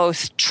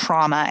both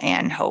trauma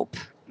and hope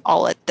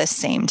all at the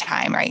same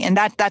time, right? And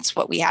that's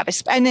what we have.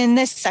 And in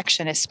this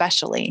section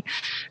especially,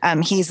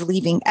 he's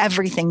leaving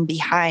everything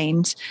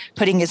behind,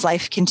 putting his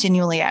life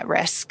continually at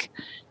risk.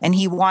 And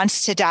he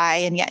wants to die,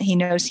 and yet he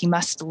knows he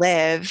must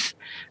live.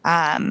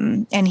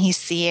 And he's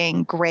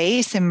seeing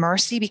grace and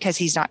mercy because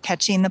he's not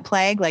catching the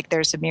plague. Like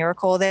there's a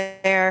miracle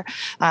there.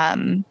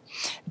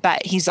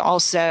 But he's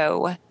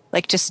also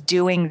like just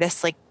doing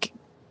this,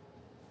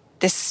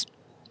 this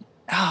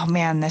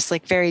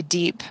very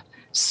deep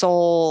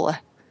soul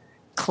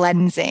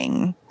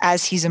cleansing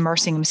as he's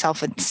immersing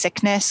himself in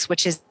sickness,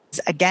 which is,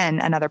 again,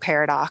 another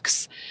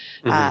paradox.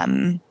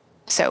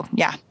 So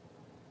yeah,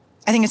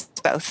 I think it's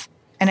both.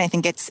 And I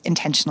think it's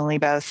intentionally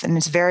both. And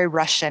it's very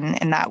Russian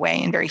in that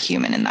way and very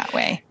human in that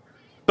way.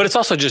 But it's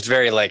also just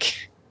very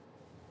like,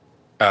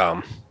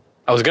 I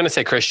was going to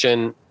say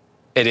Christian.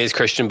 It is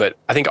Christian, but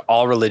I think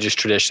all religious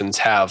traditions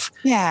have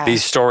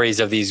these stories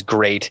of these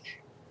great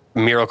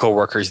miracle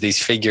workers,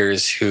 these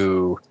figures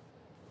who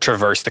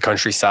traverse the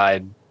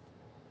countryside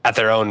at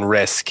their own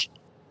risk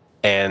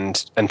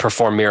and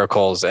perform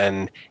miracles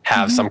and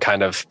have some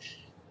kind of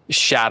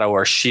shadow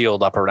or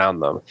shield up around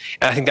them.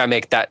 And I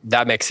think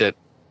that makes it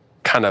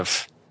kind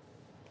of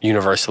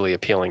universally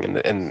appealing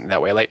in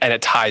that way. Like, and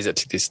it ties it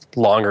to this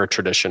longer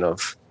tradition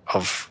of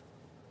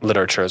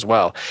literature as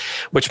well,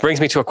 which brings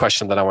me to a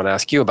question that I want to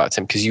ask you about,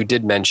 Tim, because you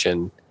did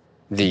mention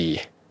the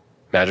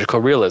magical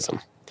realism.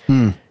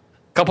 A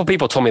couple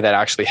people told me that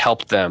actually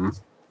helped them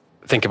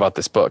think about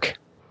this book,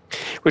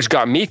 which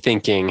got me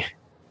thinking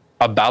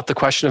about the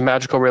question of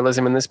magical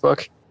realism in this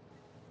book,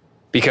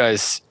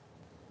 because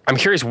I'm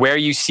curious where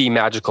you see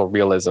magical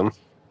realism,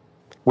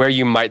 where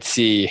you might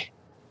see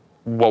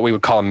what we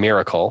would call a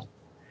miracle,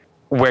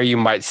 where you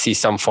might see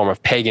some form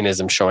of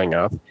paganism showing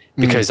up,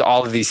 because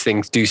all of these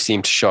things do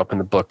seem to show up in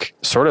the book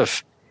sort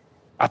of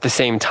at the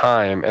same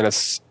time. And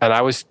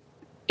I was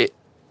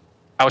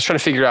trying to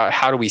figure out,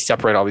 how do we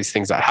separate all these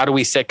things out? How do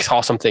we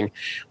call something,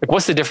 like,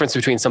 what's the difference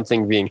between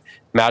something being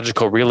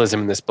magical realism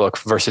in this book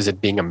versus it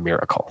being a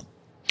miracle?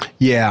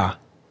 Yeah.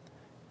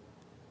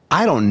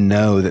 I don't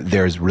know that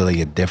there's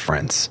really a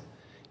difference.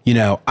 You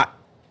know,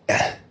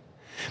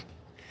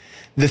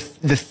 the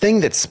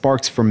thing that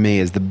sparks for me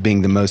is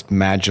being the most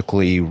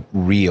magically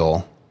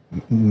real,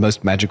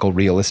 most magical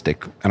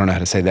realistic, I don't know how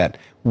to say that,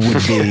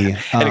 would be...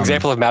 An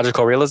example of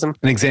magical realism?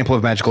 An example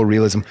of magical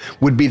realism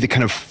would be the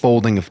kind of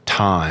folding of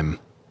time,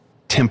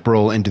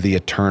 temporal into the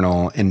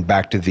eternal and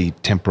back to the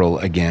temporal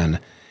again,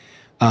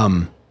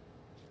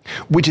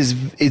 which is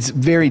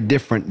very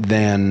different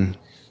than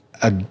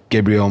a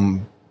Gabriel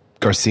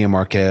Garcia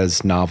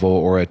Marquez novel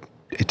or a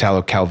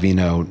Italo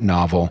Calvino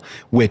novel,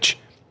 which,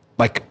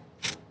 like,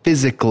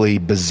 physically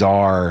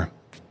bizarre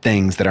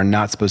things that are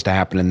not supposed to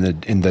happen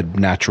in the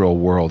natural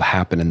world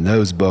happen in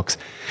those books.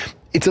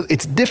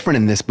 It's different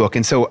in this book,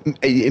 and so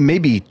it may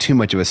be too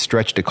much of a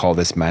stretch to call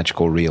this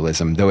magical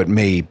realism, though it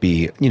may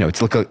be,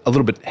 it's like a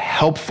little bit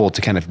helpful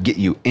to kind of get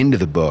you into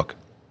the book.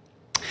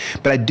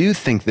 But I do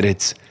think that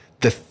it's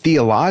the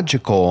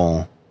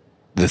theological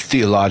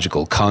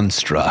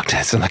construct.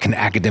 It's like an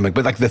academic,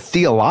 but like the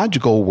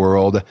theological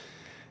world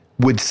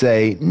would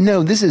say,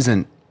 no, this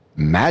isn't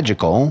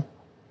magical.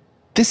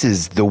 This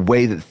is the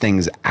way that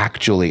things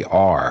actually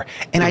are.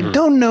 And I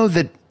don't know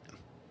that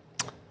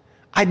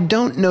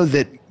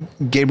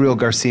Gabriel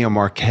Garcia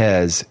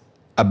Marquez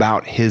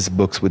about his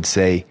books would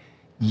say,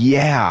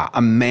 yeah,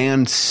 a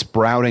man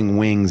sprouting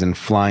wings and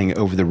flying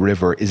over the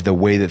river is the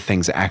way that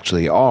things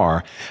actually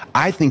are.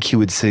 I think he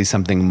would say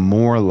something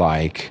more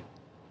like,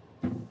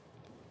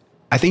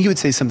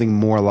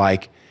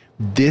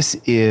 this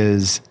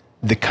is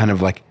the kind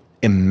of like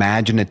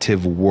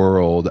imaginative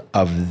world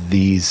of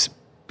these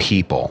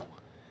people.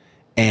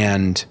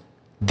 And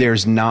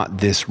there's not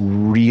this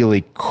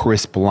really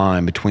crisp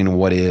line between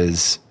what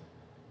is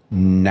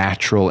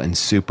natural and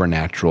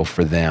supernatural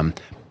for them,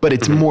 but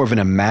it's more of an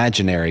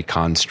imaginary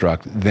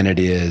construct than it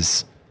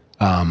is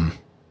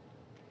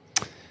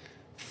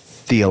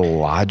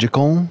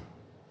theological.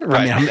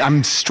 Right. I mean,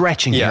 I'm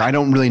stretching here. I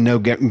don't really know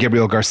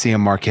Gabriel Garcia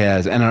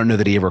Marquez, and I don't know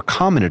that he ever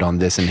commented on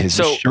this in his.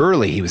 So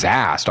surely he was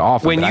asked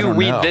often. When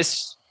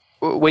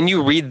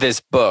you read this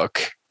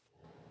book,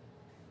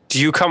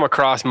 do you come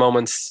across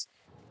moments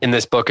in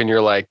this book and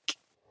you're like,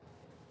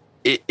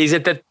 is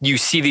it that you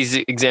see these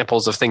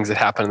examples of things that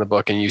happen in the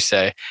book and you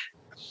say,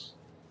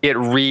 it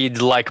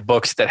reads like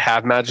books that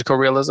have magical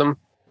realism?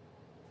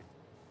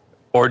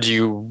 Or do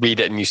you read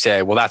it and you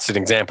say, well, that's an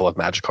example of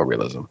magical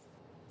realism?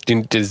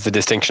 Does the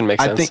distinction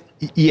make sense?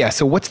 Yeah.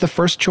 So what's the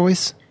first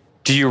choice?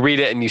 Do you read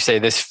it and you say,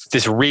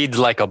 this reads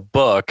like a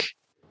book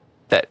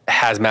that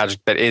has magic,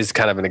 that is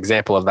kind of an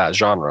example of that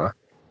genre?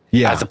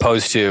 Yeah. As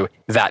opposed to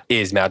that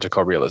is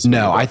magical realism.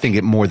 No, I think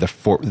it more the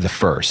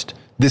first.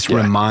 This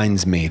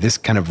reminds me, this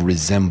kind of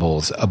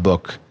resembles a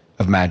book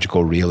of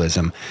magical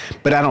realism.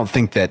 But I don't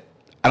think that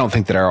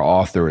our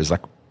author is like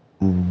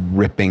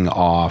ripping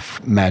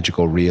off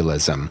magical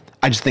realism.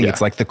 I just think it's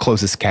like the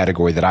closest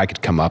category that I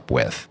could come up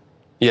with.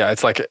 Yeah,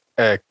 it's like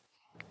a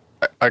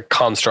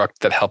construct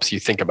that helps you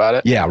think about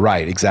it. Yeah,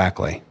 right,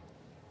 exactly.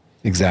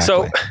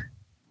 So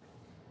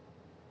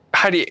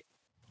how do you,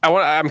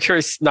 I'm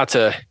curious not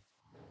to,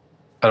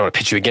 I don't want to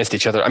pitch you against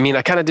each other. I mean,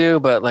 I kind of do,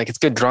 but like, it's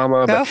good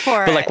drama. Go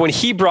for it. But like when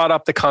he brought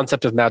up the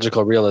concept of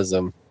magical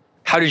realism,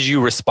 how did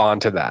you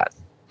respond to that?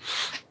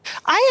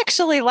 I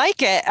actually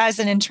like it as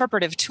an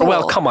interpretive tool.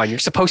 Well, come on. You're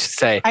supposed to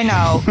say, I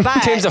know,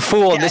 but Tim's a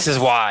fool and this is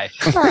why.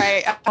 All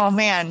right. Oh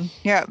man.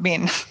 Yeah. I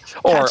mean,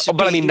 but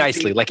I mean,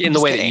 nicely, like in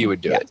the way that you would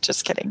do it.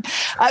 Just kidding.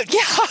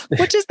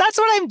 That's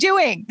what I'm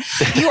doing.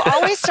 You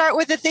always start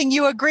with the thing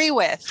you agree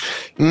with.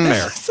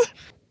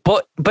 But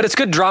but it's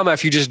good drama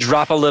if you just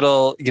drop a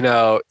little,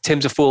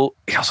 Tim's a fool.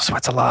 He also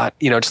sweats a lot,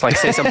 just like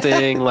say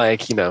something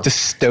like,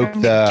 just stoke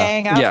the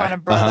gang up on a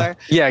brother.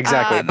 Yeah,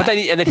 exactly. But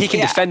then he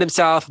can defend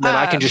himself, and then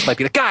I can just like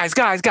be like, guys,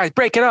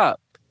 break it up.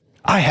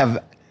 I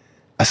have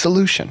a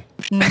solution.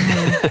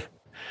 Mm-hmm.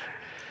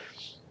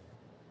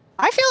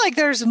 I feel like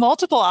there's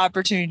multiple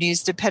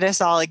opportunities to pit us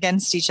all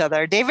against each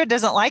other. David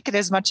doesn't like it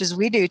as much as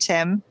we do,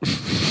 Tim.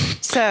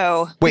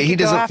 So wait, he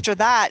doesn't go after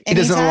that. He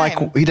doesn't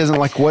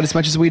like what as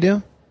much as we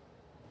do?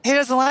 He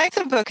doesn't like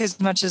the book as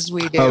much as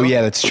we do. Oh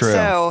yeah, that's true.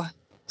 So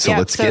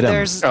let's get him.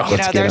 There's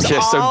there's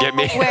all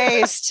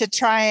ways to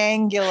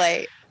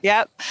triangulate.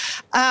 Yep.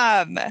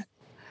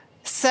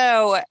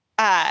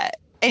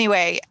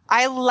 Anyway,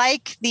 I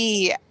like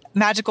the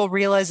magical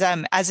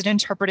realism as an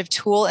interpretive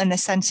tool in the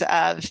sense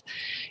of,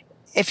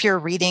 if you're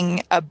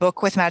reading a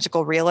book with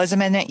magical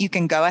realism in it, you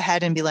can go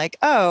ahead and be like,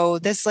 oh,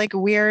 this like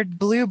weird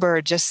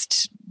bluebird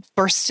just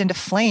burst into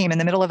flame in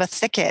the middle of a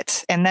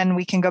thicket. And then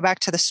we can go back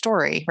to the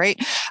story.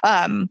 Right.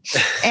 And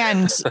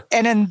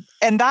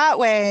in that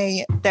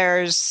way,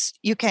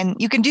 you can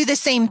do the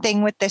same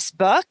thing with this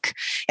book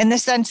in the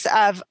sense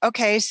of,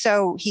 okay,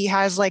 so he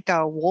has like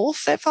a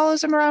wolf that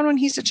follows him around when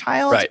he's a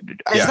child. Right.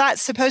 Is that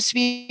supposed to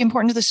be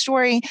important to the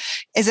story?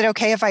 Is it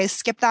okay if I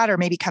skip that or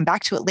maybe come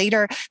back to it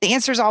later? The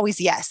answer is always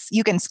yes.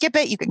 You can skip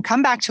it. You can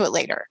come back to it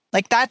later.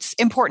 Like that's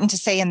important to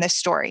say in this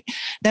story.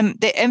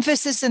 The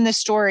emphasis in this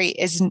story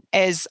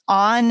is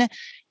on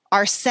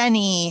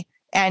Arseni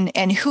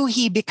and who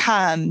he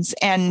becomes.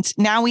 And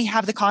now we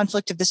have the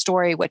conflict of the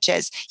story, which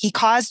is he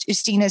caused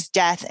Ustina's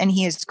death and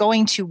he is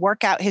going to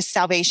work out his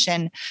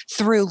salvation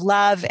through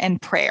love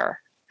and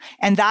prayer.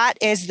 And that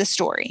is the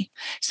story.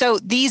 So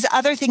these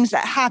other things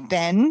that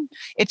happen,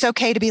 it's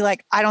okay to be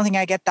like, I don't think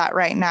I get that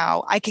right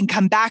now. I can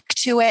come back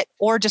to it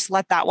or just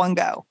let that one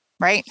go.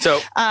 Right.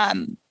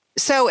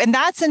 So in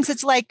that sense,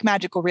 it's like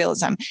magical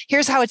realism.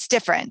 Here's how it's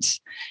different.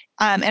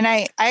 And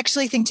I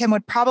actually think Tim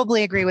would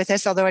probably agree with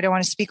this, although I don't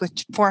want to speak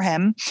for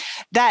him,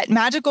 that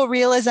magical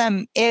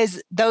realism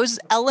is those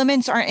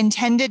elements are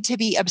intended to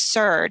be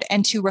absurd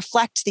and to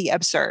reflect the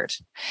absurd.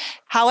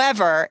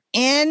 However,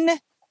 in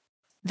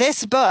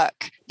this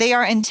book, they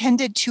are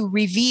intended to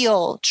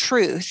reveal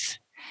truth,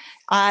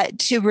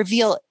 to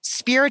reveal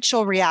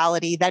spiritual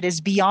reality that is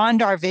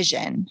beyond our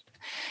vision,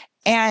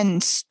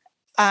 and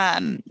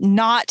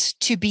not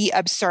to be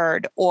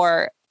absurd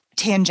or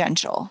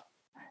tangential.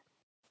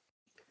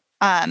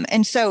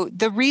 And so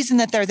the reason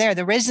that they're there,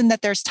 the reason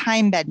that there's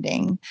time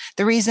bending,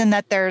 the reason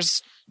that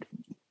there's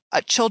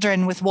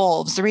children with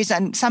wolves, the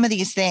reason some of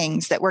these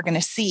things that we're going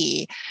to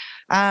see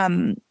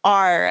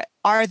are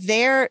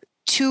there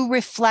to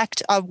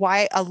reflect a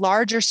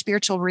larger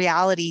spiritual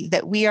reality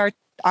that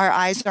our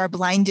eyes are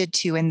blinded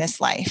to in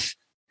this life.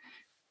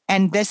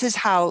 And this is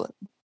how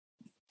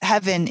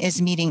heaven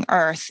is meeting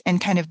earth and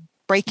kind of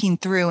breaking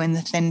through in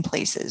the thin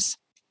places.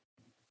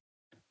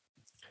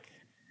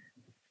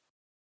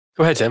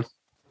 Go ahead, Tim.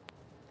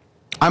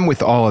 I'm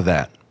with all of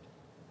that.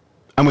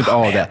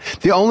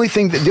 The only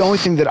thing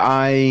that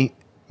I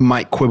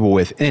might quibble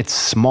with, and it's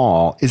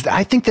small, is that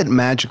I think that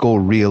magical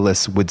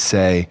realists would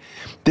say,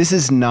 this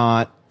is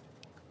not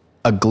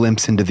a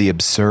glimpse into the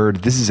absurd.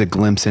 This is a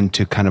glimpse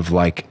into kind of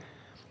like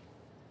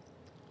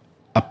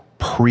a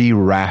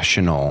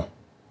pre-rational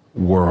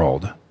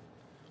world,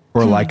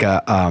 or like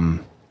a, I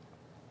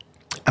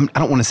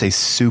don't want to say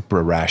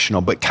super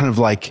rational, but kind of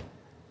like,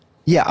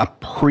 a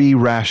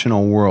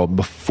pre-rational world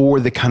before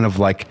the kind of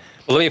like.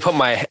 Well, let me put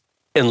my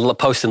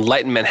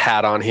post-enlightenment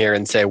hat on here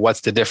and say, what's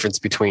the difference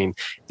between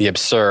the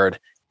absurd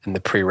and the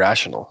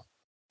pre-rational?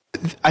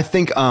 I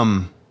think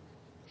Albert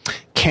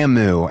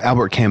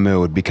Camus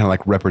would be kind of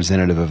like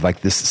representative of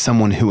like this,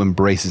 someone who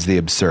embraces the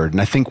absurd.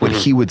 And I think what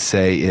he would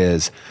say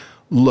is,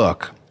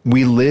 look,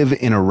 we live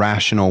in a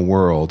rational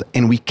world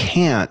and we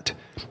can't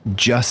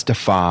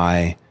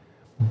justify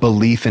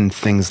belief in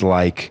things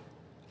like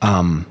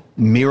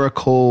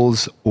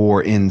miracles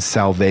or in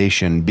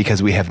salvation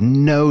because we have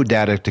no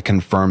data to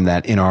confirm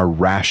that in our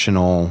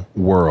rational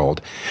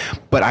world.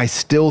 But I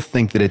still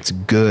think that it's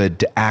good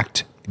to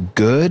act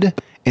good.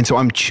 And so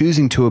I'm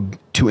choosing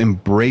to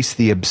embrace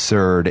the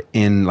absurd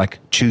in like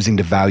choosing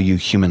to value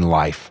human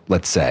life,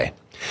 let's say.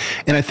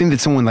 And I think that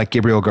someone like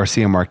Gabriel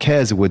Garcia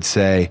Marquez would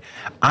say,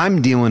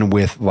 I'm dealing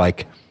with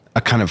like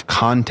a kind of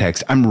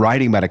context. I'm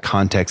writing about a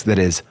context that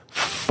is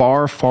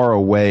far, far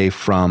away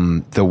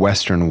from the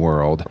Western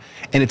world.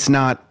 And it's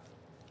not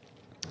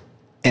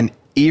an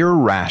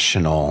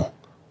irrational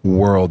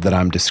world that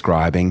I'm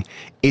describing.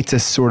 It's a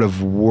sort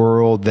of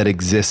world that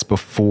exists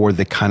before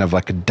the kind of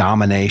like a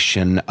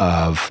domination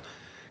of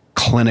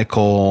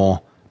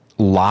clinical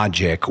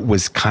logic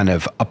was kind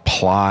of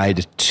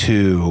applied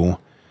to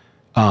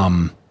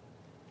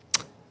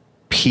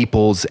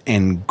peoples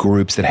and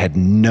groups that had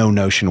no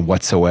notion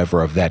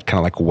whatsoever of that kind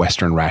of like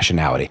Western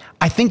rationality.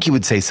 I think you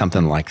would say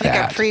something like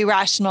that. Like a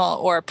pre-rational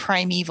or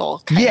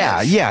primeval kind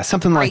of. Yeah,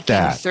 something like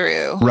that.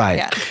 Through. Right.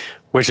 Yeah.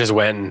 Which is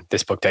when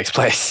this book takes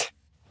place.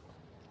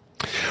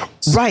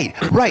 Right.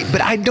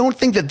 But I don't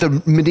think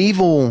that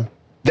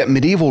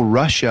medieval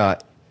Russia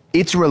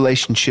its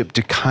relationship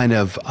to kind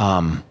of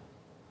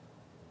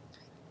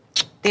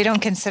they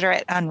don't consider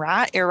it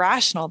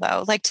irrational,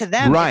 though. Like to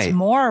them, It's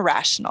more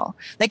rational.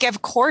 Like,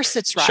 of course,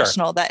 it's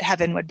rational that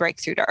heaven would break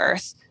through to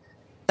earth.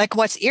 Like,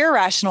 what's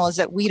irrational is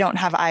that we don't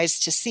have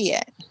eyes to see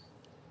it.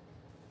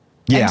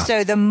 Yeah. And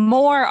so the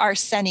more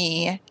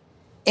Arseni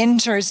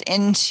enters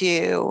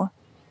into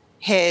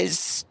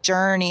his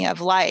journey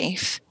of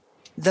life,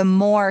 the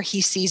more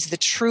he sees the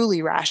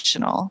truly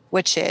rational,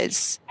 which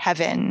is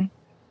heaven,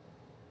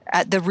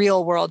 the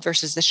real world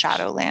versus the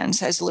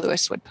shadowlands, as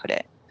Lewis would put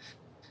it.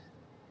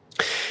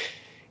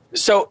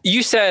 So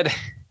you said,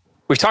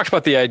 we've talked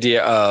about the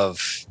idea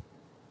of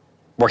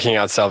working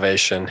out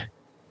salvation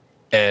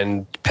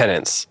and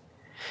penance.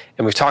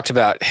 And we've talked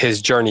about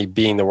his journey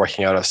being the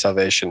working out of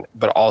salvation,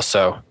 but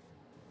also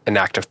an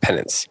act of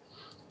penance.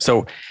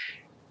 So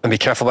and be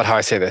careful about how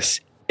I say this.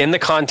 In the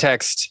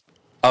context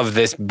of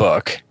this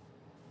book,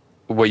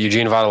 what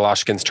Eugene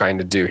Vodolazkin's trying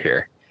to do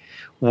here,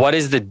 what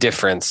is the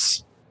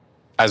difference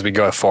as we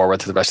go forward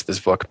to the rest of this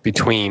book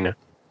between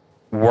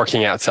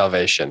working out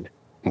salvation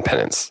and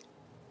penance?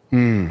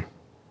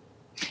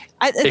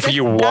 If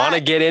you want to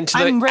get into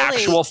the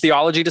actual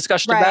theology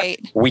discussion of that,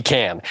 we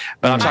can.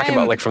 But I'm talking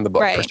about like from the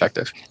book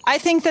perspective. I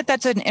think that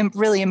that's a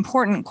really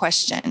important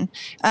question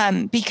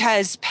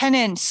because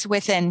penance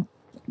within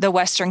the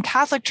Western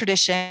Catholic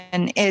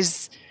tradition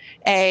is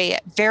a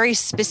very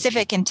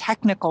specific and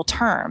technical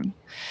term.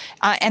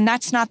 And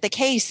that's not the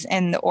case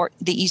in the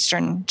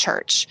Eastern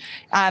Church.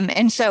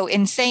 And so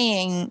in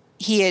saying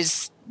he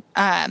is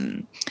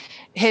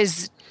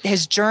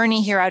his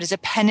journey here out is a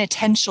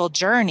penitential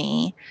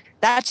journey,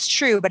 that's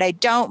true, but I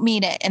don't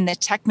mean it in the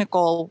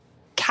technical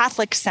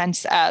Catholic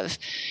sense of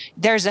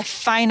there's a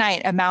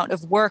finite amount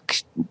of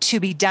work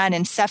to be done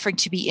and suffering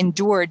to be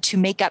endured to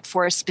make up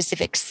for a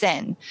specific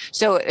sin.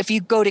 So if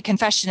you go to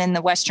confession in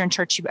the Western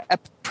Church, a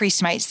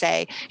priest might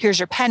say, here's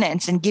your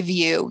penance, and give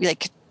you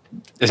like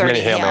 30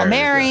 Hail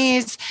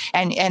Marys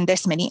and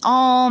this many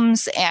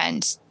alms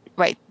and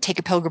take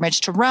a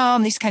pilgrimage to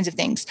Rome, these kinds of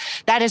things.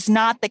 That is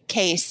not the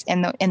case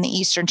in the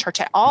Eastern Church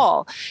at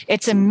all.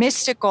 It's a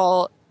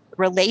mystical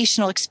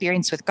relational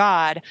experience with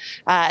God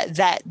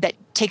that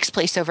takes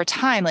place over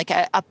time, like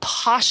a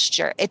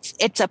posture.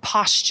 It's a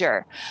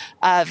posture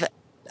of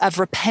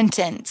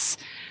repentance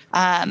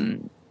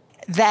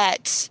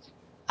that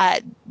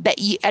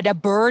a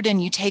burden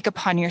you take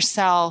upon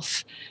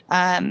yourself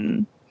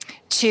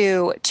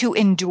to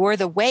endure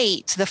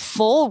the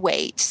full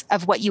weight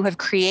of what you have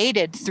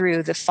created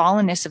through the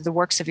fallenness of the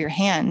works of your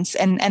hands,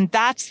 and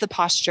that's the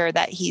posture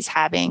that he's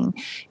having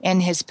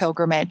in his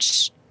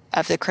pilgrimage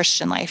of the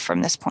Christian life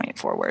from this point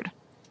forward.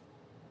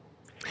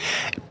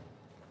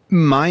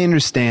 My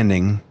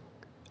understanding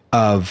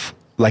of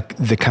like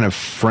the kind of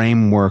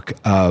framework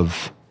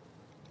of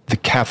the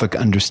Catholic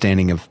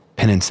understanding of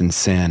penance and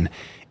sin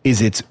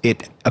is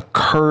it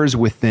occurs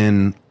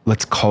within,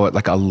 let's call it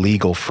like a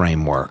legal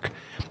framework.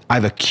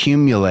 I've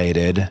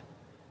accumulated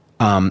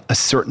a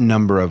certain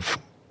number of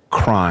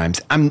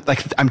crimes. I'm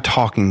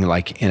talking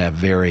like in a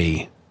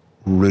very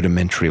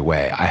rudimentary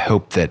way. I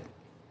hope that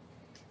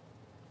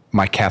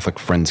my Catholic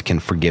friends can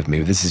forgive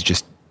me. This is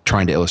just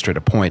trying to illustrate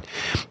a point.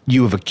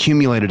 You have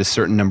accumulated a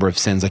certain number of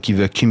sins, like you've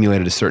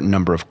accumulated a certain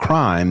number of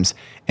crimes,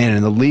 and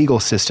in the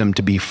legal system,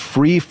 to be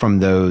free from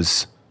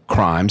those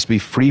crimes, be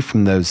free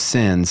from those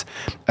sins,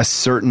 a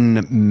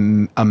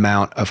certain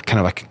amount of kind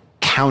of like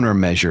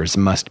countermeasures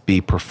must be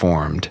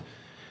performed.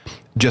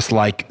 Just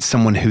like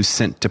someone who's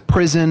sent to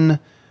prison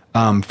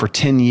for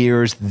 10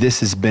 years, this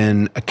has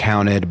been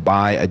accounted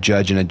by a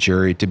judge and a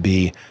jury to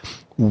be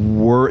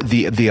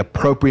the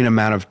appropriate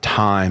amount of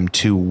time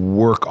to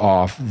work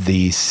off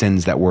the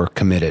sins that were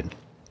committed.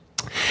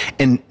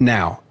 And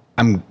now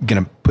I'm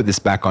going to put this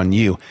back on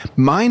you.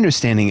 My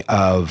understanding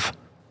of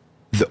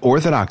the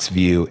Orthodox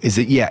view is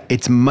that,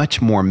 it's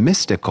much more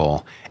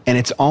mystical, and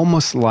it's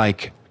almost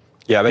like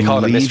they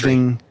call it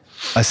leaving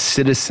a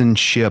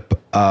citizenship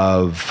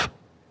of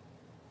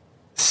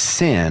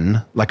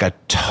sin, like a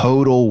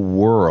total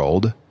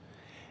world,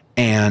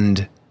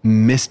 and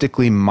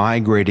mystically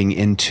migrating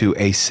into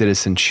a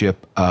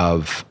citizenship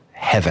of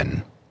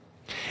heaven.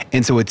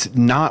 And so it's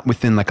not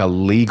within like a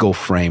legal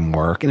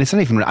framework, and it's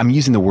not even, I'm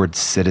using the word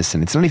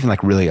citizen. It's not even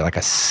like really like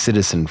a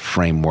citizen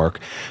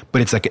framework,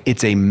 but it's like,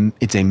 it's a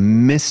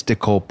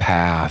mystical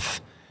path,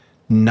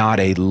 not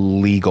a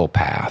legal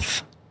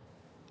path.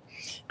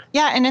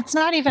 Yeah. And it's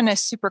not even a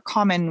super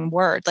common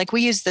word. Like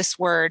we use this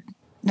word,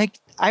 like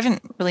I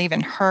haven't really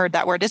even heard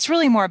that word. It's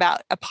really more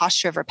about a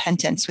posture of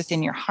repentance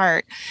within your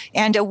heart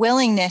and a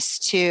willingness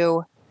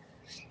to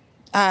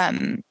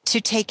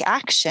take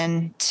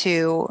action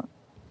to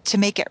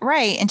make it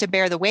right and to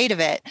bear the weight of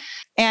it.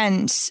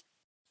 And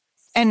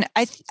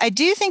I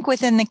do think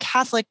within the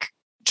Catholic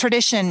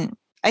tradition,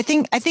 I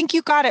think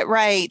you got it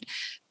right.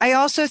 I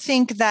also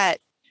think that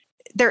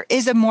there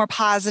is a more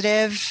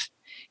positive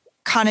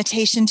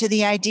connotation to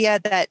the idea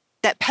that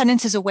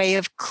penance is a way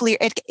of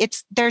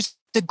there's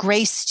the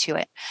grace to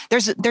it.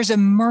 There's a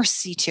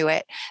mercy to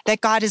it,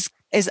 that God is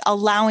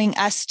allowing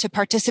us to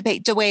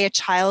participate the way a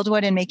child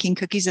would in making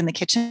cookies in the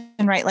kitchen,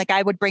 right? Like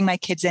I would bring my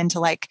kids in to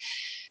like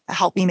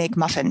help me make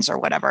muffins or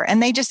whatever.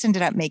 And they just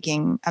ended up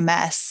making a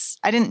mess.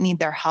 I didn't need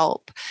their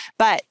help,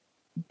 but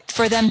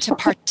for them to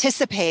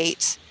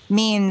participate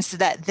means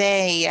that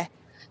they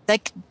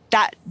like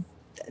that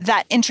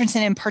entrance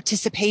and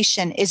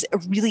participation is a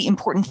really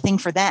important thing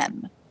for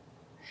them.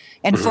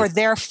 And for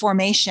their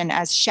formation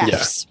as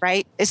chefs,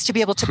 right, is to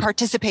be able to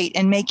participate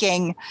in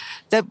making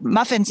the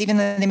muffins, even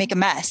though they make a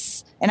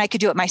mess, and I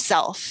could do it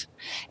myself.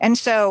 And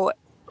so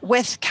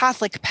with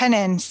Catholic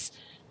penance,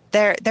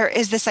 there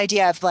is this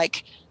idea of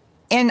like,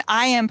 and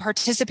I am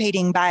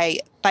participating by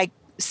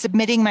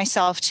submitting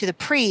myself to the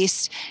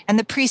priest, and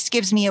the priest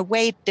gives me a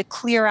way to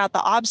clear out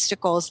the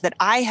obstacles that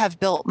I have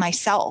built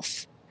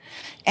myself.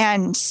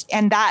 And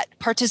that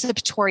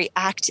participatory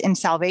act in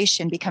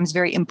salvation becomes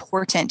very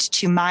important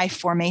to my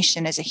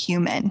formation as a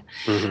human.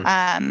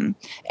 And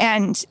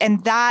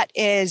that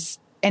is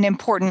an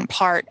important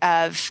part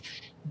of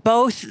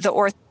both the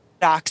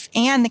Orthodox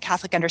and the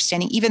Catholic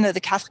understanding, even though the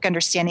Catholic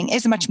understanding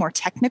is much more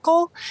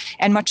technical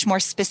and much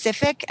more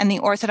specific, and the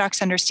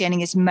Orthodox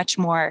understanding is much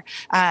more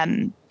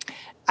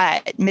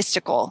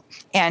mystical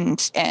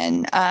and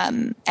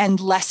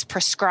less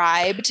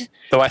prescribed.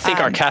 Though I think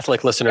our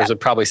Catholic listeners would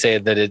probably say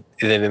that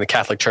in the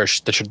Catholic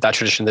Church, that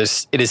tradition,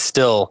 there's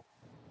still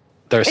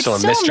a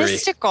mystery.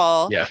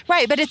 Mystical,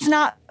 right? But it's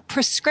not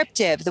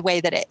prescriptive the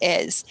way that it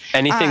is.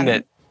 Anything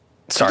that.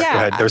 Sorry, go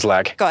ahead. There's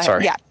lag. Go ahead.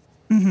 Sorry. Yeah.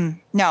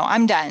 No,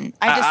 I'm done.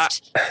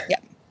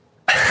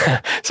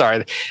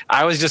 Sorry,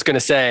 I was just going to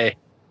say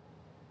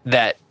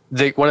that.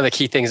 One of the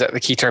key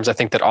terms I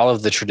think that all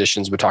of the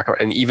traditions would talk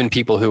about, and even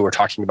people who are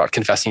talking about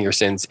confessing your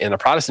sins in a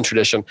Protestant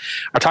tradition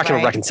are talking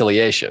about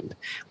reconciliation,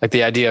 like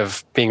the idea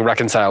of being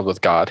reconciled with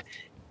God.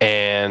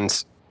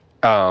 And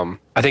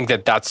I think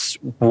that that's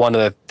one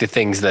of the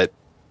things that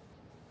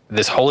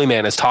this holy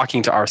man is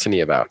talking to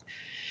Arseny about,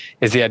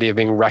 is the idea of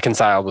being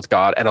reconciled with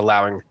God and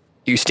allowing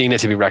Justina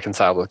to be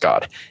reconciled with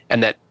God.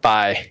 And that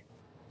by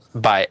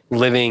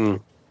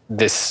living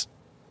this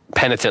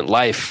penitent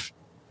life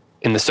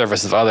in the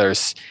service of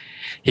others,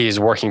 he's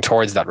working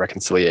towards that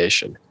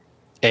reconciliation.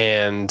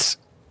 And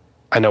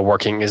I know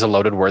working is a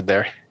loaded word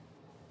there,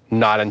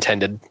 not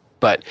intended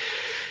that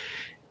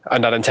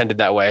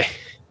way.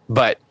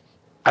 But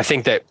I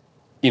think that,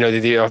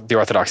 the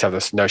Orthodox have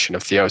this notion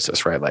of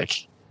theosis, right?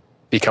 Like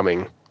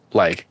becoming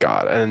like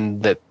God.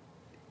 And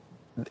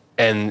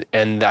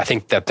I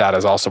think that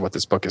is also what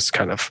this book is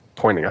kind of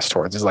pointing us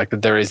towards, is like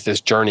that there is this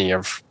journey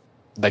of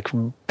like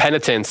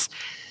penitence.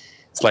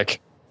 It's like,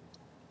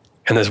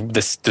 and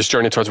this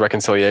journey towards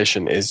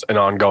reconciliation is an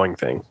ongoing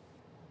thing.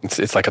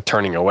 It's like a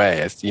turning away.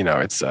 It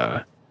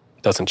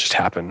doesn't just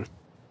happen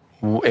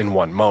in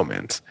one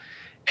moment.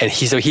 And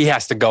he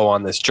has to go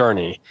on this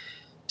journey.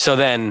 So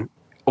then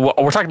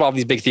we're talking about all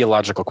these big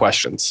theological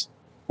questions.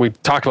 We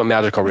talked about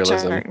magical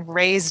realism. Which are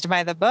raised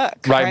by the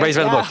book. Right, raised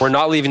by the book. We're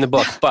not leaving the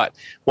book. But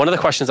one of the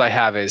questions I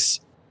have is,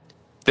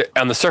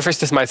 on the surface,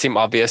 this might seem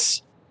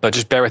obvious, but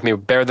just bear with me.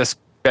 Bear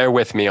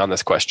with me on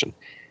this question.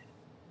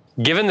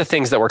 Given the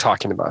things that we're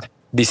talking about,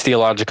 these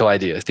theological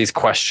ideas, these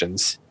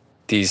questions,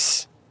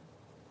 these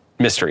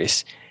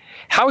mysteries,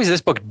 how is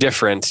this book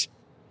different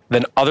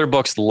than other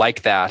books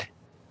like that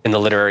in the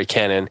literary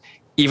canon,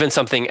 even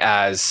something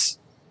as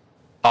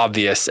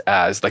obvious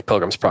as like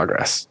Pilgrim's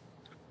Progress?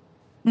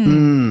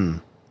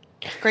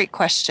 Great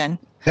question.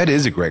 That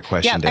is a great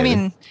question, David. I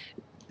mean,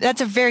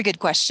 that's a very good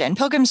question.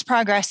 Pilgrim's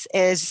Progress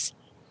is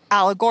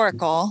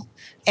allegorical,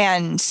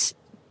 and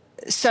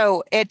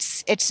so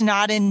it's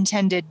not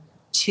intended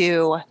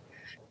to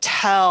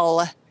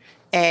tell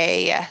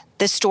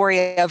the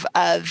story of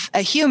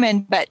a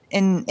human, but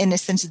in a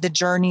sense of the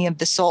journey of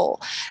the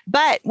soul.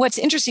 But what's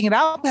interesting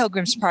about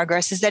Pilgrim's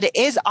Progress is that it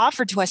is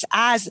offered to us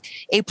as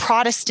a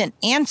Protestant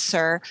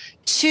answer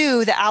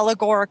to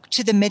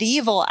the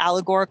medieval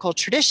allegorical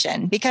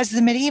tradition, because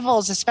the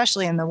medievals,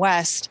 especially in the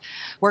West,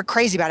 were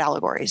crazy about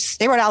allegories.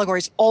 They wrote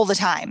allegories all the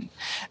time.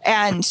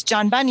 And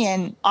John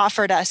Bunyan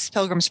offered us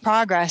Pilgrim's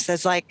Progress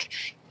as like,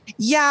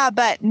 yeah,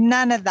 but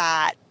none of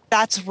that.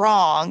 That's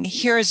wrong.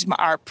 Here's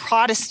our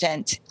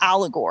Protestant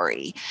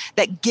allegory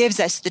that gives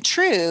us the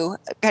true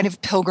kind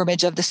of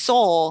pilgrimage of the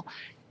soul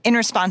in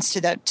response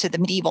to the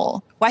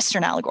medieval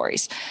Western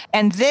allegories.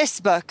 And this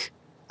book,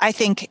 I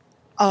think,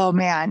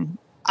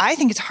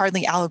 it's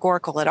hardly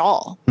allegorical at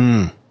all.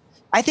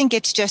 I think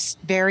it's just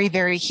very,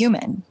 very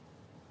human.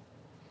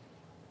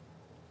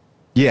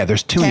 Yeah,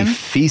 there's too many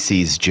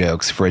feces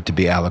jokes for it to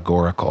be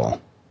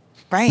allegorical.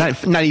 Right.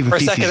 Not even for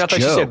feces a second, I thought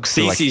jokes.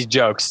 You said feces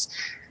jokes.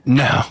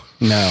 No.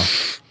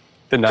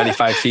 The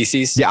 95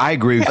 feces? Yeah, I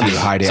agree with you,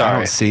 Heidi. I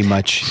don't see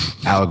much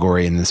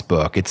allegory in this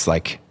book. It's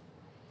like,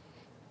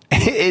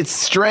 it's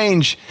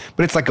strange,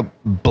 but it's like a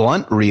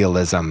blunt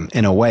realism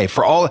in a way.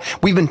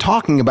 We've been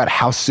talking about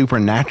how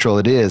supernatural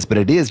it is, but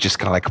it is just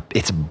kind of like,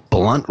 it's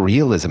blunt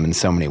realism in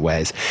so many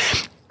ways.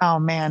 Oh,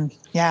 man.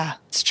 Yeah,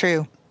 it's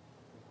true.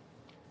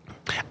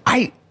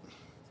 Tim,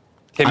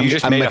 you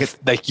just made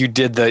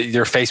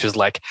your face was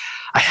like,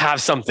 I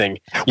have something.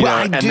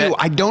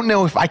 I don't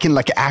know if I can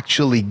like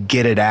actually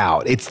get it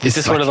out. Is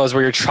this one of those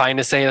where you're trying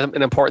to say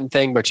an important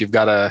thing, but you've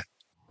got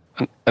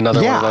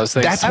another one of those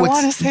things? I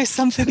want to say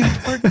something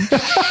important.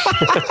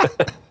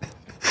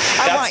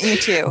 I want you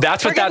to.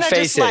 That's what that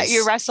face is. Let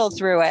you wrestle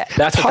through it.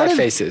 That's what that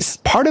face is.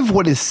 Part of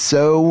what is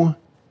so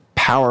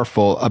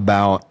powerful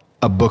about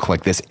a book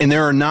like this, and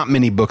there are not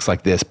many books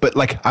like this, but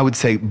like I would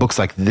say books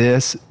like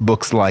this,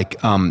 books like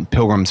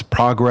Pilgrim's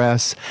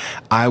Progress,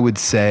 I would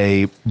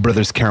say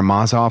Brothers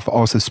Karamazov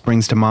also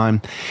springs to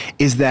mind,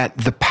 is that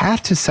the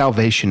path to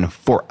salvation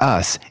for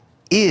us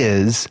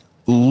is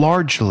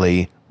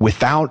largely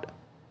without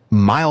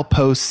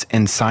mileposts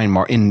and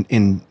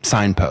in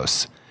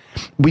signposts.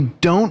 We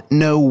don't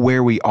know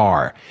where we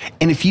are.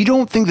 And if you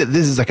don't think that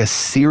this is like a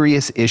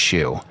serious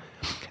issue,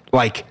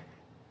 like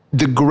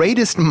the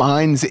greatest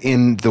minds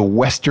in the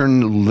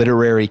Western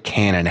literary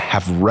canon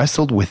have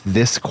wrestled with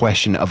this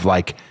question of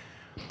like,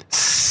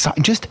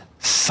 just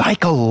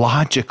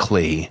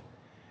psychologically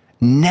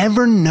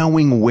never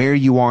knowing where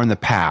you are in the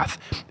path.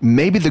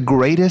 Maybe the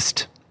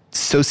greatest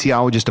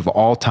sociologist of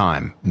all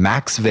time,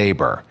 Max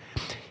Weber,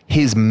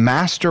 his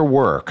master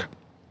work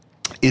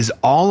is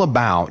all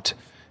about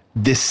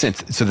this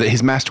sense. So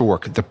his master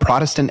work, The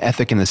Protestant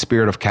Ethic and the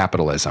Spirit of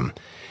Capitalism,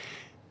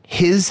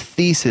 his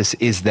thesis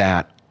is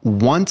that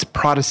once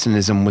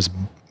Protestantism was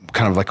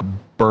kind of like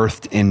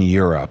birthed in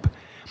Europe,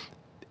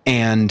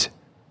 and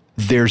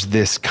there's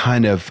this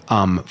kind of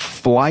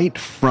flight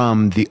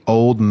from the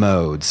old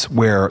modes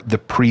where the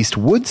priest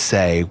would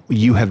say,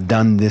 you have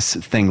done this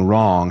thing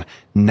wrong,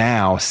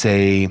 now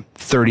say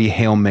 30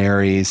 Hail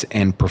Marys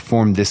and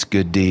perform this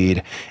good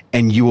deed,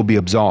 and you will be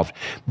absolved.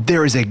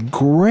 There is a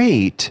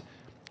great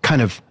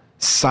kind of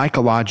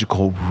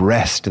psychological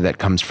rest that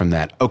comes from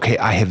that. Okay,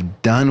 I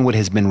have done what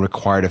has been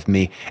required of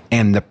me,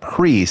 and the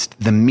priest,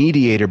 the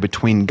mediator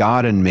between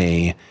God and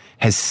me,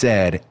 has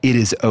said, it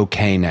is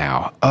okay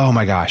now. Oh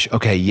my gosh,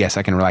 okay, yes,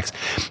 I can relax.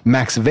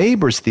 Max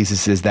Weber's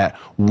thesis is that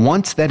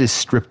once that is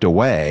stripped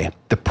away,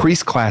 the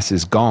priest class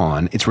is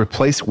gone, it's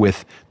replaced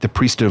with the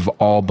priesthood of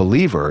all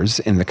believers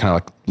in the kind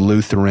of like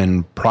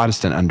Lutheran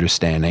Protestant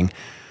understanding.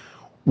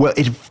 Well,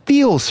 it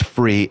feels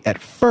free at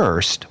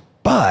first,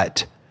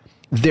 but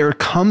there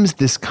comes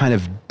this kind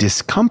of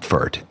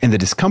discomfort, and the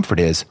discomfort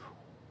is,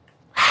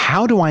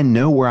 how do I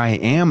know where I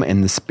am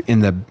in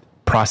the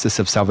process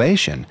of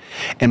salvation?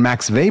 And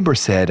Max Weber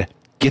said,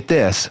 get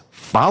this,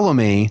 follow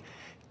me.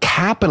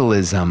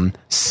 Capitalism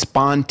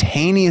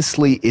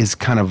spontaneously is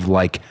kind of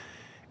like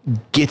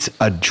gets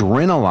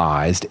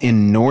adrenalized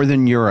in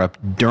Northern Europe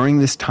during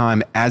this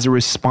time as a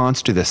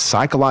response to the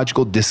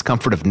psychological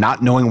discomfort of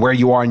not knowing where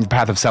you are in the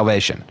path of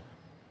salvation.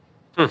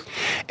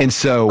 And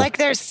so, like,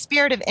 there's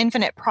spirit of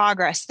infinite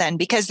progress then,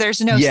 because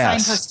there's no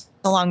signpost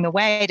along the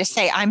way to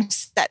say, I'm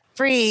set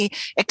free,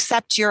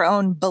 accept your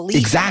own belief.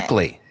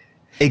 Exactly.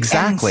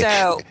 Exactly. And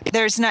so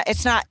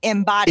it's not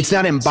embodied. It's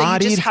not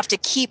embodied. So you just have to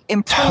keep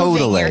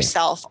improving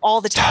yourself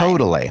all the time.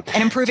 Totally.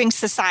 And improving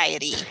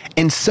society.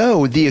 And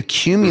so the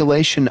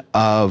accumulation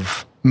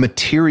of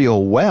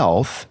material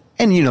wealth,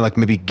 and, like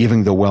maybe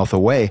giving the wealth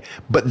away,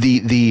 but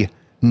the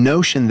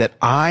notion that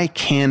I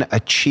can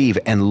achieve,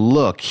 and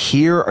look,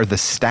 here are the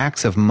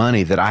stacks of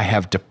money that I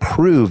have to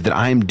prove that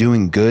I'm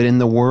doing good in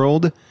the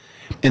world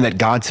and that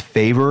God's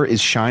favor is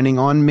shining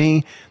on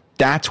me.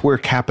 That's where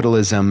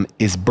capitalism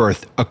is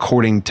birthed,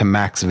 according to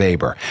Max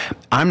Weber.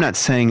 I'm not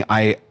saying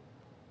I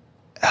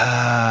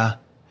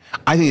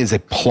think it's a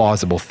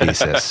plausible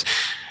thesis.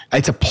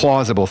 It's a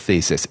plausible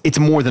thesis. It's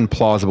more than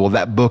plausible.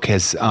 That book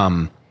has...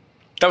 that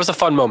was a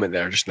fun moment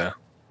there just now.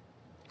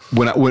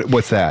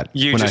 What's that?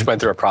 You just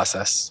went through a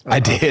process. I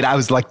did. I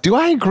was like, do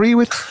I agree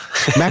with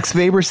Max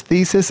Weber's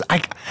thesis? I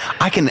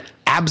can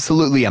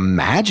absolutely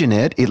imagine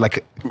it. It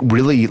like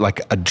really like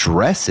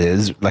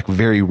addresses like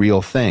very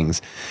real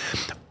things.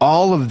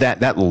 All of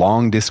that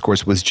long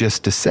discourse was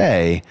just to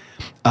say,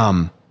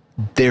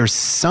 there's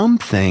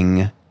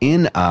something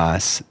in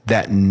us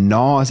that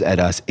gnaws at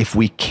us if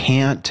we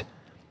can't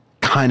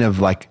kind of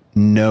like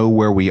know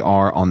where we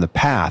are on the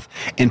path.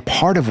 And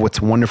part of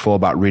what's wonderful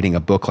about reading a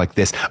book like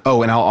this,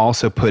 and I'll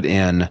also put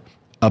in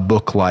a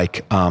book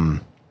like, oh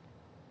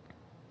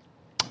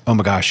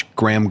my gosh,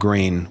 Graham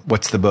Greene,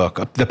 what's the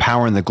book? The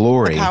Power and the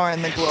Glory. The Power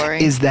and the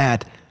Glory. Is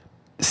that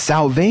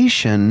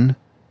salvation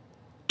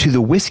to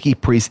the whiskey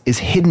priest is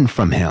hidden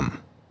from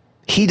him.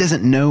 He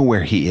doesn't know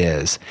where he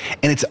is.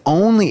 And it's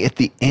only at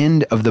the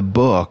end of the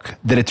book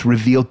that it's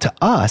revealed to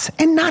us,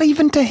 and not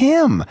even to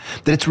him,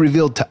 that it's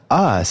revealed to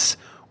us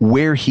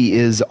where he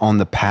is on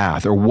the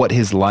path or what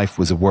his life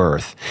was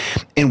worth.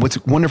 And what's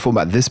wonderful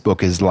about this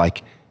book is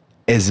like,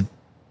 as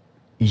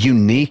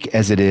unique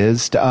as it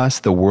is to us,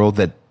 the world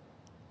that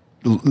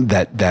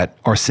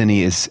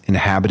Arseny is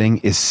inhabiting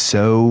is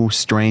so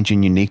strange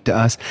and unique to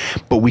us,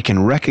 but we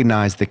can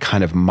recognize the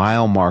kind of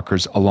mile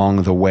markers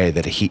along the way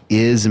that he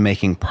is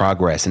making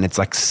progress. And it's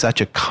like such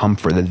a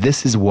comfort that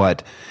this is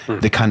what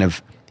the kind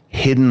of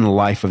hidden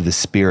life of the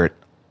Spirit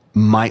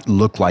might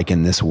look like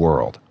in this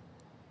world.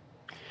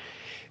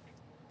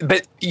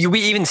 But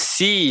we even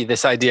see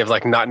this idea of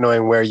like not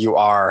knowing where you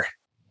are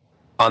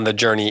on the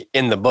journey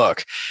in the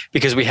book,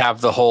 because we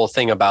have the whole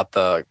thing about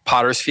the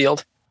Potter's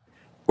Field,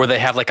 where they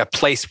have like a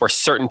place where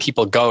certain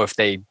people go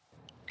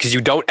because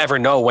you don't ever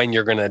know when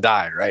you're going to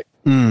die, right?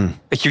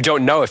 Like you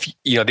don't know if,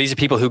 these are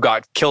people who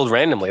got killed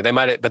randomly. They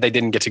might, but they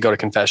didn't get to go to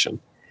confession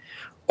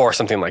or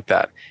something like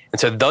that. And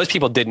so those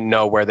people didn't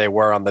know where they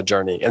were on the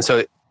journey. And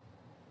so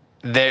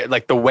they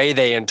like the way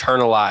they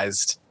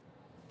internalized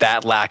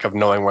that lack of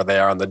knowing where they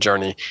are on the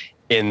journey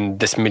in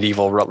this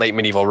late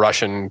medieval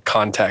Russian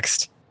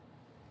context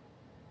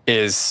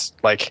is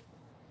like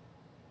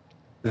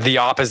the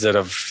opposite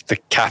of the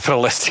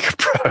capitalistic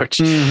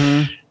approach.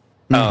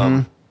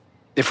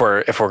 If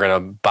we're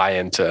going to buy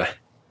into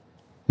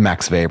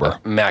Max Weber's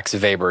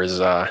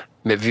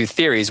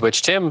theories,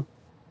 which Tim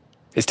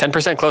is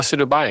 10% closer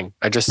to buying.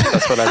 That's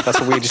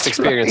what we just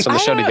experienced on the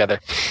show together.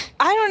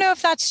 I don't know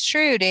if that's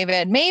true,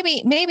 David.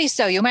 Maybe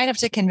so. You might have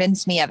to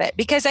convince me of it,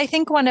 because I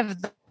think one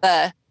of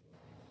the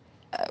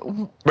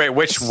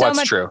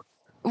what's true?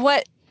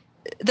 What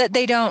that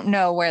they don't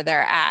know where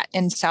they're at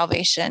in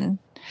salvation.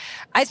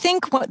 I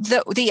think what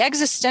the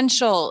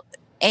existential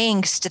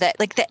angst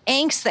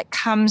that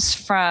comes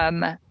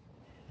from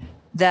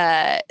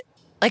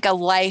a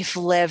life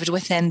lived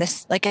within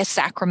this, like a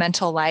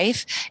sacramental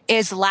life,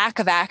 is lack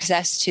of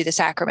access to the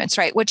sacraments,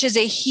 right? Which is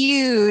a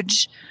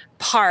huge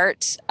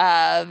part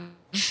of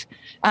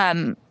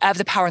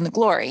the power and the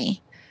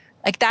glory.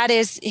 Like that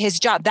is his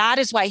job. That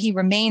is why he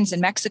remains in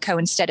Mexico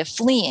instead of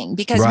fleeing,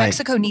 because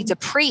Mexico needs a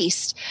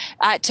priest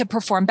to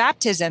perform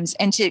baptisms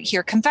and to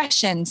hear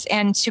confessions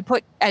and to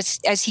put,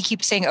 as he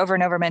keeps saying over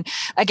and over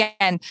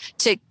again,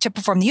 to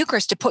perform the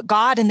Eucharist, to put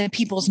God in the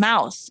people's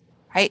mouth,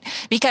 right?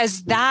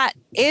 Because that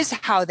is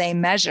how they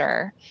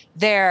measure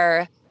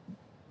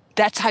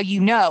that's how you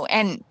know.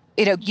 And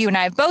you and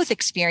I have both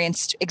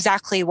experienced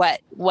exactly what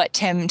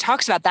Tim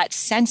talks about, that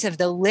sense of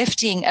the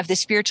lifting of the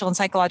spiritual and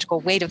psychological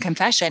weight of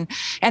confession.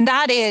 And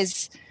that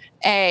is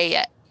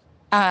I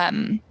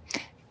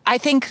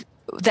think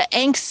the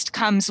angst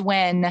comes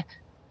when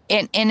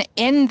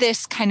in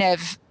this kind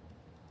of,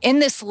 in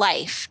this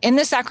life, in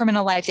the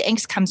sacramental life, the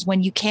angst comes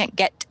when you can't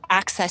get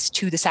access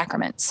to the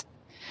sacraments,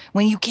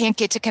 when you can't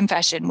get to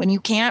confession, when you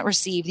can't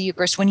receive the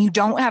Eucharist, when you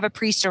don't have a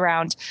priest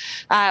around,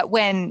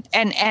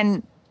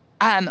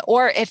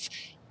 or if,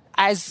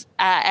 as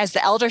the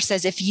elder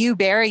says, if you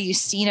bury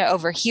Justina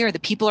over here, the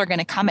people are going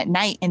to come at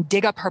night and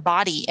dig up her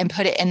body and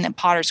put it in the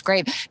potter's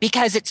grave,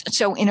 because it's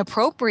so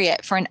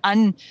inappropriate for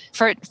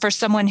for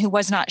someone who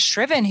was not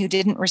shriven, who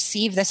didn't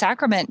receive the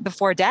sacrament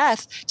before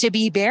death, to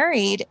be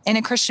buried in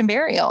a Christian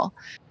burial.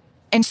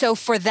 And so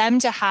for them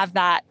to have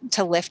that,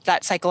 to lift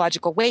that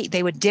psychological weight,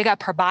 they would dig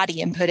up her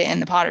body and put it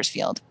in the potter's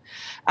field.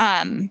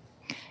 And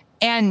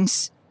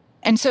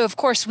so, of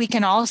course, we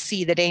can all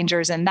see the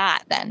dangers in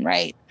that then,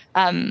 right?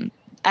 And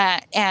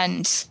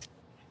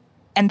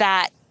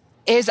that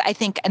is, I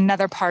think,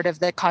 another part of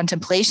the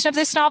contemplation of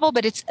this novel,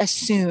 but it's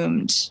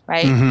assumed,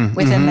 right,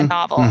 within the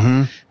novel.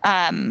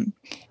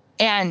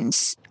 And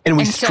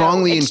we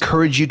strongly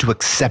encourage you to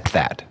accept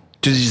that,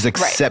 to just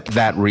accept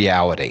that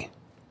reality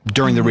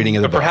during the reading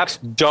of the book. Perhaps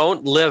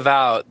don't live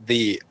out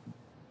the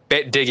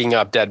digging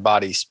up dead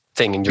bodies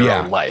thing in your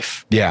own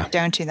life. Yeah.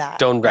 Don't do that.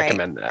 Don't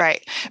recommend that.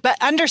 Right. But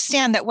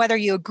understand that whether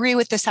you agree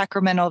with the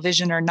sacramental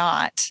vision or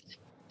not,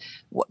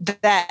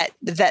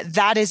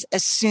 that is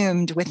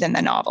assumed within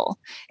the novel.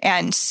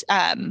 And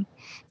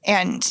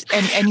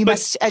you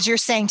must, as you're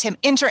saying, Tim,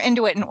 enter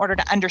into it in order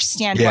to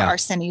understand what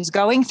Arseny is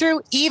going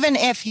through, even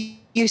if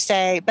you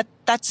say, but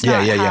that's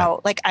not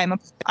how, like, I'm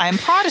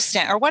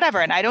Protestant or whatever,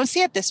 and I don't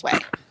see it this way.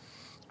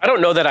 I don't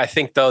know that I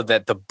think, though,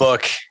 that the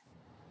book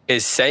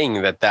is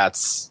saying that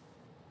that's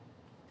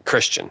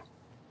Christian.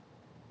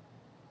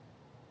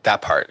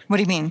 That part. What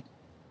do you mean?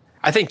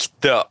 I think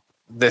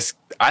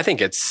I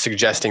think it's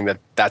suggesting that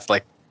that's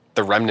like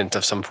the remnant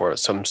of some form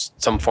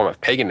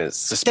of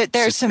paganism.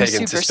 There's some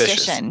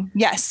superstition.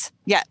 Yes.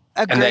 Yeah.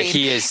 Agreed. And that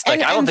he is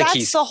like, I don't think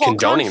he's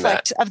condoning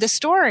that. Of the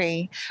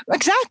story.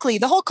 Exactly.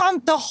 The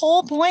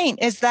whole point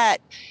is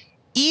that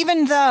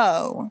even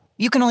though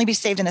you can only be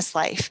saved in this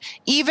life,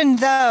 even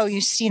though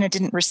Justina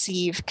didn't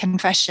receive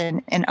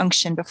confession and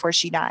unction before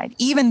she died,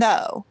 even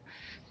though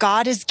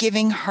God is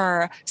giving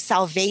her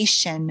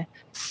salvation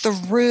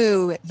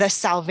through the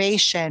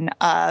salvation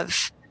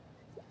of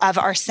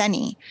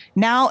Arseny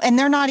now, and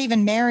they're not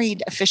even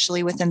married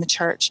officially within the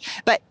church,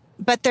 but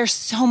there's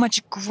so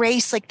much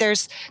grace. Like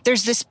there's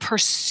this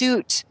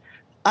pursuit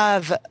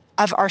of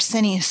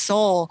Arseny's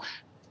soul.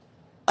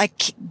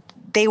 Like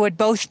they would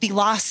both be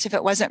lost if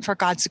it wasn't for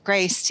God's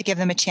grace to give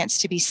them a chance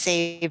to be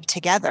saved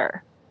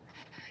together.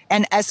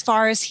 And as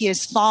far as he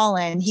has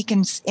fallen, he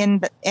can,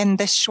 in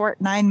this short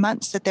 9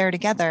 months that they're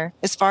together,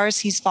 as far as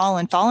he's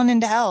fallen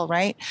into hell,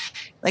 right?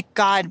 Like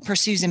God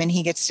pursues him and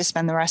he gets to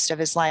spend the rest of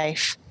his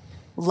life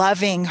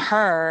loving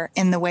her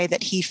in the way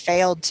that he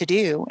failed to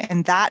do.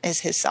 And that is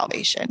his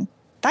salvation.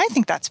 I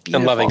think that's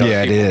beautiful. And loving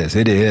it is.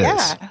 It is.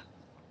 Yeah.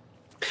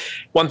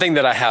 One thing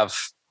that I have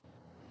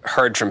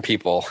heard from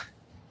people,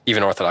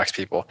 even Orthodox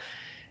people,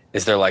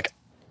 is they're like,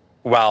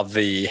 while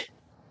the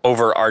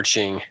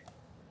overarching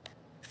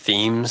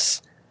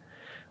themes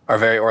are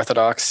very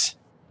Orthodox,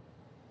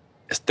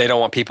 they don't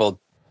want people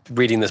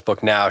reading this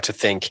book now to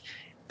think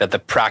that the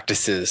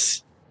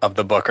practices of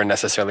the book are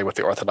necessarily what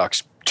the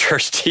Orthodox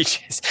Church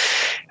teaches.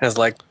 And it's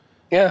like,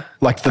 yeah.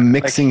 Like the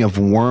mixing of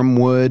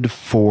wormwood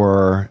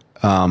for,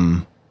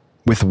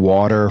 with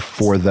water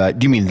for the,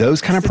 do you mean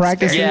those kind of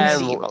practices? Yeah.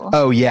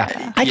 Oh,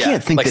 yeah. I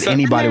can't think that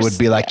anybody would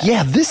be like,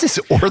 yeah, this is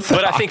Orthodox.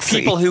 But I think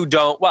people who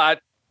don't, well,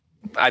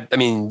 I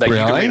mean, like,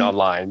 really? You can read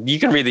online. You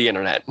can read the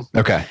internet.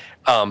 Okay.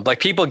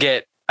 Like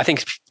I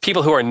think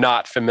people who are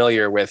not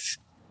familiar with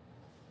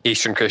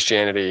Eastern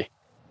Christianity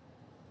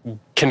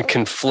can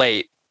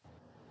conflate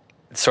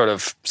sort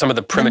of some of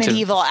the primitive,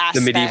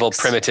 the medieval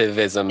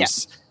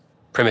primitivisms,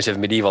 primitive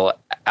medieval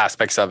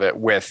aspects of it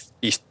with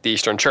the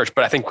Eastern Church.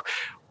 But I think,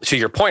 to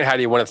your point,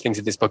 Heidi, one of the things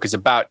that this book is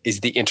about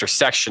is the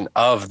intersection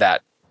of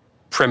that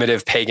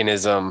primitive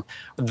paganism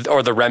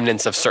or the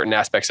remnants of certain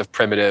aspects of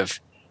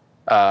primitive,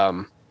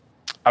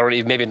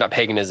 maybe not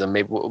paganism.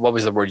 Maybe, what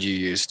was the word you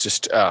used?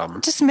 Just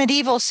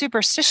medieval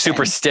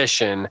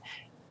superstition.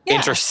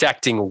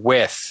 Intersecting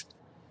with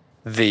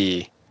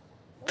the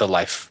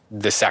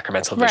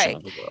sacramental vision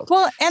of the world.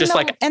 Well, and just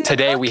like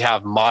today we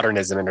have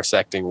modernism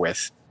intersecting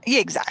with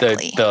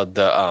exactly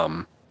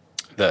the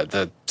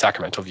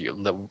sacramental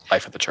view, the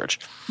life of the church.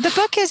 The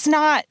book is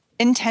not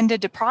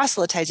intended to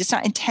proselytize. It's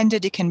not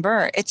intended to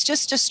convert. It's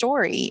just a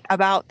story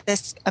about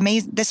this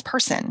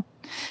person.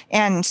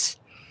 And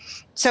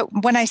so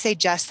when I say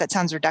just, that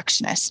sounds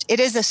reductionist. It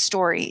is a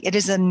story. It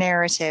is a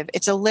narrative.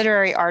 It's a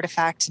literary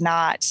artifact,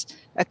 not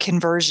a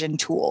conversion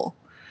tool.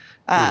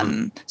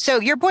 So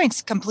your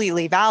point's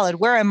completely valid.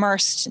 We're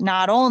immersed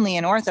not only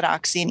in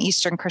Orthodoxy and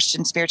Eastern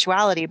Christian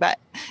spirituality, but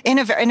in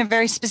a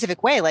very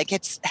specific way. Like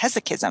it's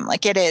hesychism.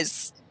 Like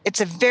it's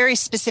a very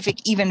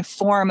specific, even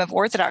form of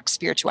Orthodox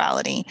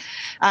spirituality.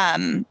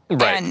 Right.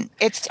 And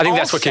I think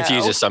that's what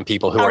confuses some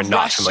people who are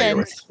not familiar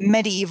with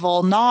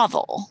medieval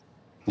novel.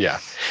 Yeah.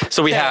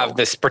 So we have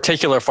this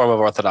particular form of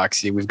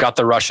Orthodoxy. We've got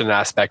the Russian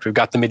aspect. We've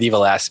got the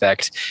medieval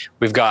aspect.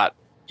 We've got,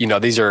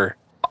 these are,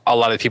 a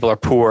lot of people are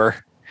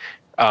poor,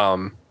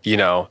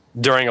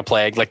 during a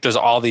plague. Like there's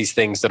all these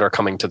things that are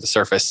coming to the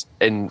surface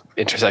and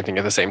intersecting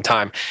at the same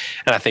time.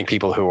 And I think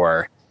people who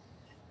are,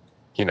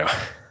 I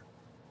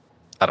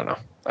don't know.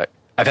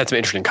 I've had some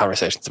interesting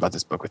conversations about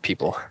this book with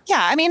people.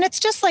 Yeah. I mean, it's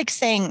just like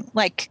saying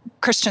like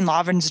Christian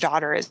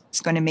Lavransdatter is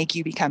going to make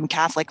you become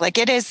Catholic. Like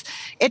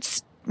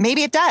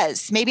maybe it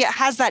does. Maybe it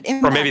has that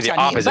impact or maybe the on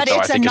opposite, you. But though,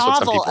 it's a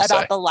novel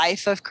about the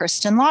life of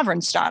Christian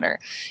Lavransdatter.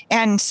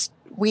 And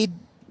we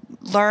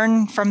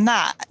learn from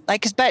that.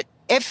 But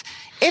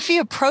if you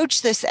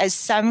approach this as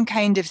some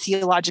kind of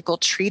theological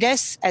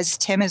treatise, as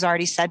Tim has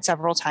already said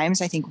several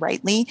times, I think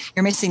rightly,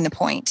 you're missing the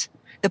point.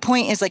 The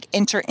point is like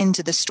enter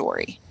into the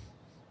story.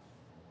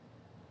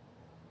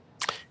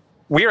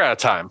 We're out of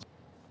time.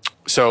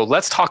 So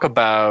let's talk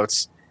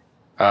about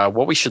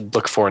what we should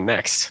look for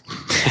next.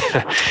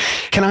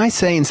 Can I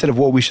say, instead of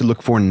what we should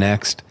look for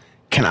next,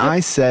 can I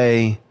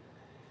say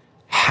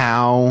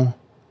how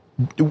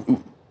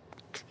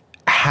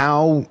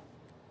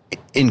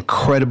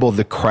incredible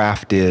the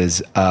craft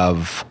is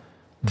of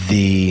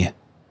the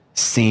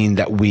scene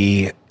that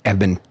we have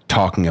been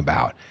talking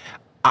about?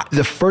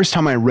 The first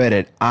time I read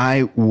it,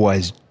 I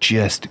was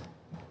just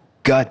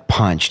gut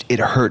punched. It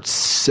hurts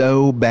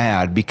so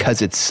bad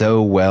because it's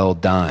so well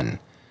done.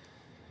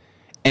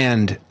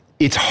 And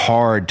it's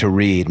hard to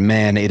read.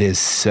 Man, it is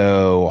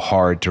so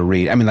hard to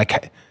read. I mean,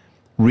 like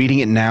reading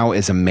it now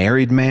as a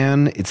married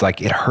man, it's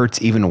like it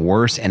hurts even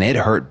worse, and it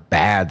hurt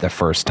bad the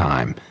first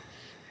time.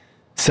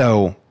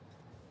 So,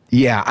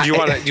 yeah. Do you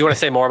want to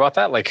say more about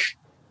that? Like,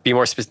 be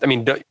more specific. I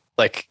mean,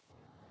 like,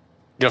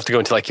 you don't have to go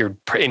into like your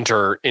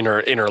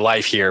inner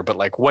life here, but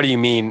like, what do you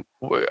mean?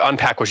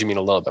 Unpack what you mean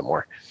a little bit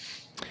more.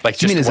 Like,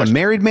 just you mean as a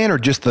married man, or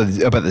just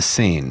about the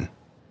scene?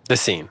 The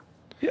scene.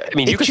 I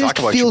mean, you can talk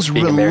about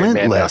being a married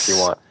man now if you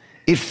want.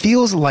 It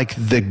feels like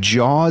the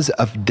jaws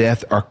of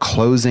death are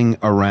closing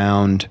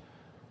around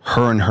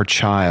her and her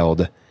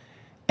child,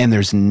 and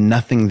there's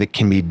nothing that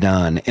can be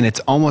done. And it's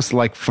almost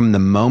like from the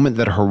moment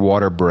that her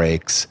water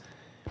breaks,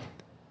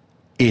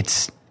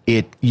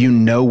 you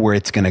know where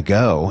it's going to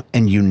go,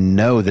 and you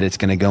know that it's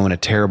going to go in a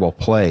terrible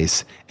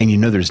place, and you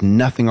know there's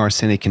nothing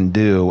Arseniy can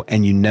do,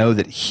 and you know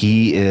that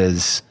he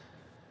is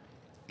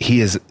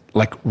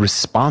like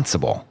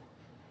responsible.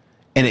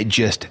 And it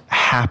just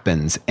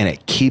happens, and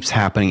it keeps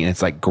happening, and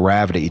it's like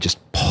gravity. It just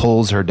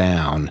pulls her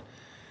down.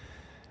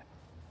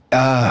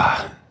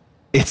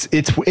 It's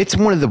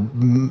one of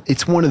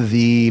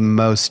the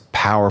most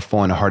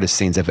powerful and hardest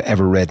scenes I've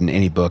ever read in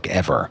any book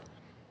ever.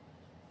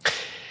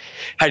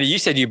 Heidi, you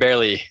said you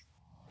barely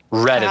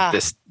read it.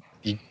 This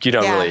you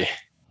don't really.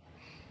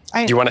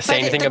 Do you want to say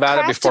anything about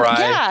it before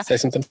I say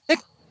something? The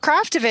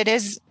craft of it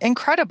is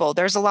incredible.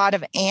 There's a lot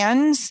of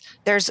ands.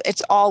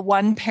 It's all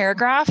one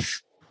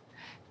paragraph.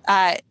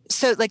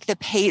 So like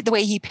the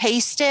way he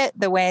paced it,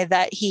 the way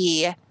that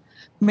to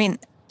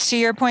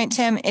your point,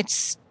 Tim,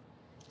 it's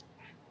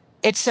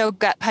so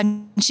gut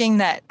punching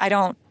that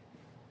I'm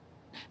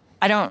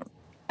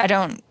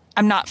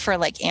I'm not for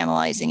like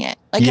analyzing it.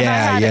 Like if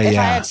I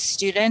had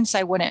students,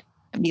 I wouldn't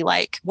be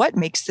like, what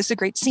makes this a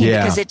great scene?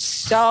 Because it's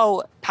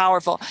so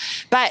powerful.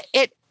 But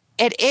it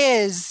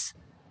is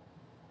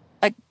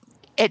like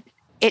it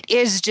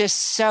is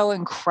just so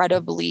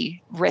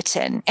incredibly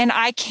written. And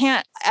I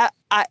can't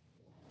I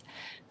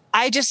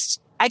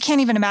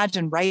can't even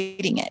imagine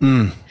writing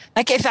it.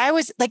 Like if I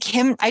was like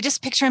him, I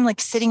just picture him like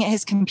sitting at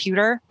his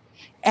computer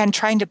and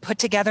trying to put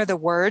together the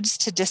words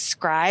to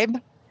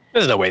describe.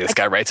 There's no way this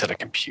guy writes on a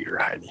computer,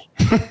 Heidi.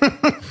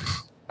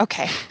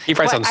 Okay. He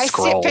writes on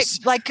scrolls. I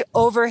see like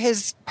over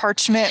his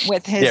parchment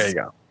with his. There you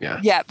go. Yeah.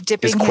 Yeah.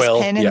 Dipping his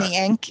pen in the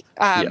ink.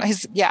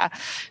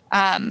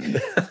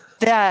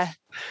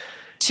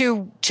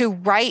 To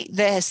write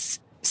this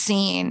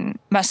scene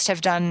must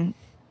have done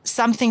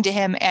something to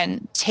him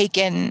and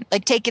taken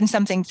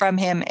something from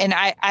him. And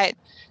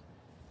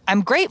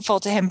I'm grateful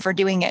to him for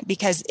doing it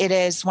because it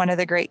is one of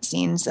the great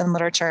scenes in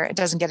literature. It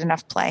doesn't get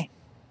enough play.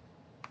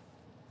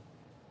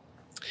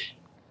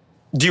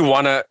 Do you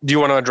want to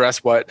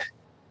address what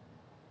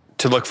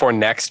to look for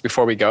next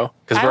before we go?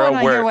 Because I want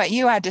to hear what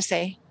you had to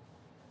say.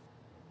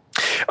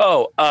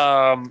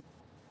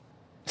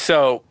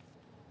 So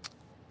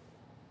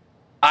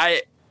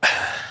I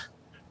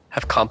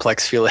have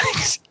complex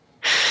feelings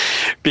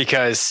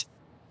because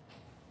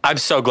I'm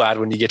so glad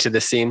when you get to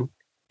this scene.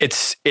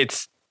 It's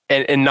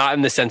and not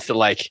in the sense that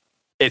like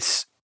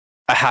it's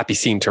a happy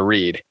scene to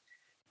read.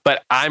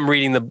 But I'm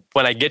reading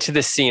when I get to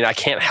this scene, I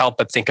can't help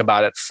but think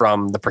about it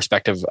from the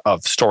perspective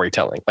of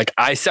storytelling. Like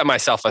I set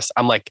myself,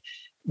 I'm like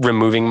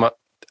removing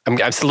I'm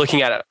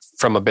looking at it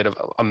from a bit of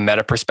a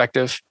meta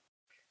perspective.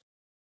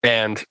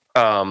 And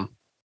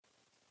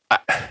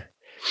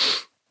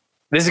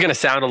this is going to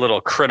sound a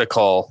little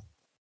critical.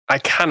 I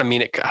kind of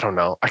mean it. I don't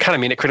know. I kind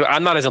of mean it critical.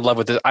 I'm not as in love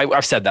with this.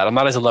 I've said that. I'm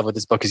not as in love with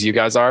this book as you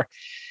guys are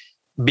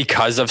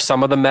because of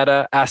some of the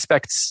meta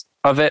aspects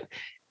of it.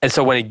 And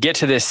so when you get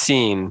to this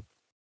scene,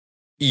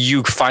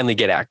 you finally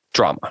get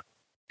drama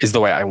is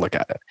the way I look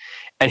at it.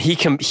 And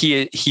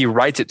he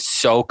writes it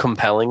so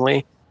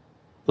compellingly,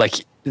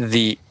 like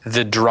the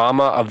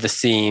drama of the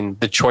scene,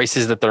 the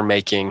choices that they're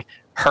making,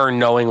 her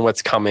knowing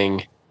what's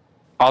coming,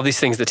 all these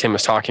things that Tim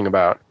was talking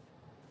about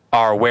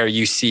are where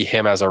you see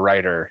him as a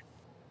writer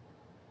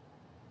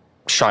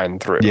shine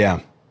through.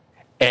 Yeah.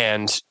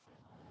 And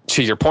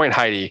to your point,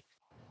 Heidi,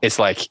 it's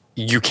like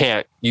you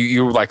can't,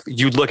 you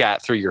look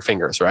at through your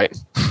fingers, right?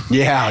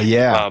 Yeah.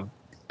 Yeah.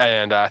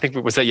 And I think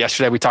it was that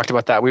yesterday we talked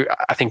about that.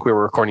 I think we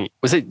were recording.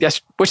 Was it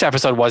which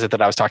episode was it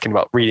that I was talking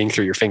about reading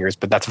through your fingers?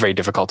 But that's very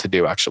difficult to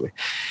do, actually.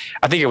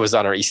 I think it was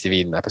on our East of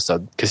Eden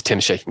episode because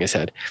Tim's shaking his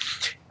head.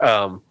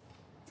 But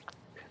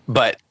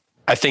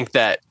I think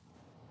that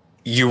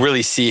you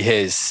really see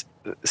his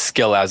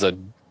skill as a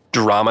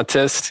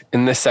dramatist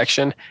in this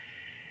section.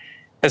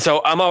 And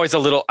so I'm always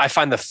I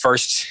find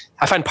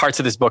parts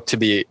of this book to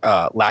be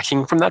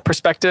lacking from that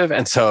perspective.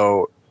 And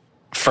so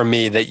for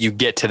me, that you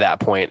get to that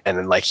point and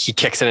then like he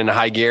kicks it into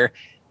high gear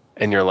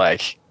and you're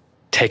like,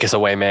 take us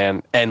away,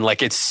 man. And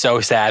like, it's so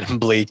sad and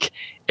bleak,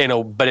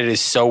 but it is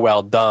so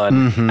well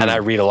done. Mm-hmm. And I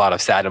read a lot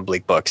of sad and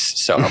bleak books.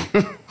 So,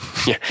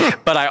 yeah.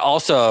 But I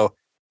also,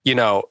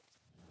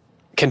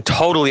 can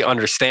totally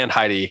understand,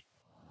 Heidi,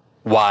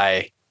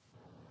 why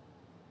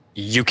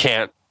you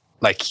can't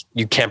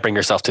bring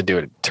yourself to do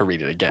it, to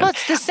read it again. Well,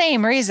 it's the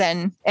same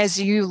reason as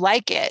you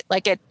like it.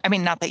 Like it, I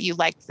mean, not that you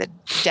like the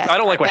death. I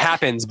don't like what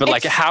happens, but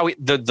like how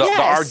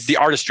the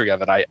artistry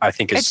of it, I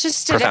think is it's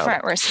just profound. A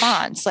different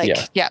response. Like,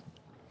 yeah.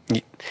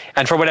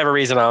 And for whatever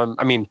reason, I've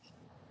been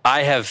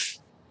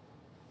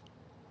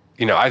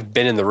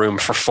in the room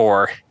for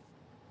 4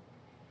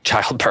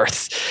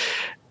 childbirths,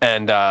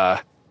 and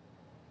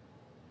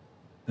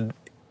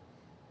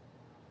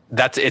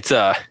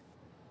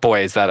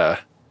is that a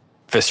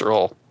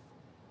visceral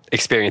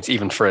experience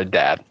even for a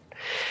dad.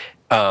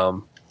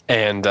 So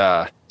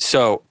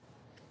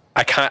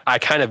I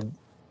kind of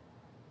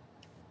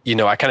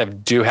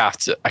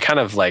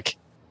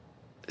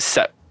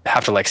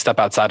have to step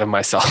outside of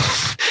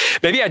myself.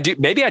 Maybe I do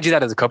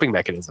that as a coping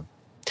mechanism.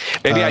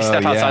 Maybe I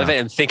step outside of it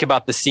and think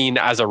about the scene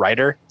as a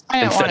writer.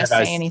 I don't want to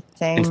say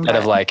anything. Instead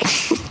of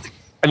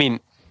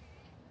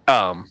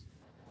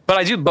but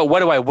I do, but what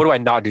do I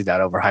not do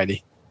that over,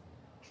 Heidi?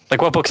 Like,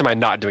 what books am I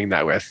not doing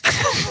that with?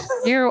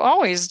 You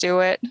always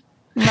do it.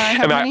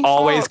 Am I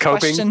always coping?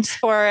 Questions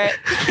for it.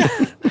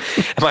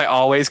 Am I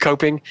always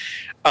coping?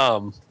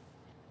 Well,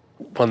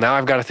 now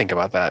I've got to think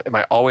about that. Am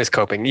I always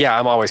coping? Yeah,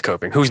 I'm always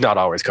coping. Who's not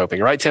always coping,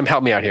 right? Tim,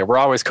 help me out here. We're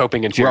always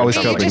coping and fearing. We're always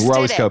coping. We're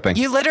always coping.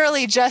 You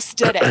literally just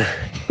did it.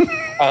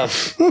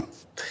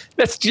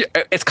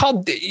 It's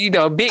called,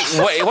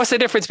 what's the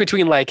difference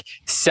between like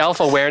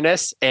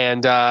self-awareness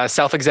and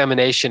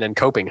self-examination and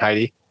coping,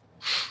 Heidi?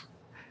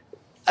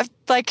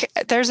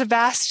 There's a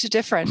vast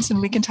difference,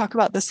 and we can talk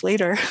about this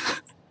later.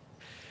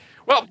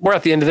 Well, we're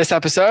at the end of this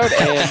episode,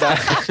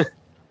 and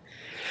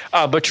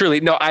but truly,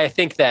 no, I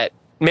think that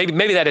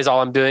maybe that is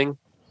all I'm doing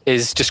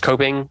is just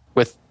coping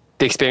with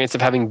the experience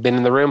of having been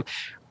in the room,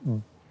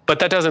 but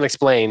that doesn't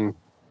explain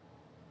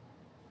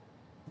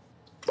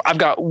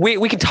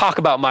we can talk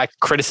about my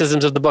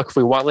criticisms of the book if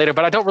we want later,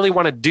 but I don't really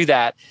want to do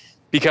that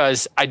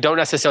because I don't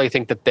necessarily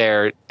think that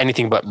they're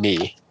anything but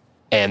me.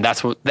 And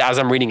that's what, as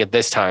I'm reading it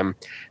this time,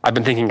 I've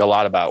been thinking a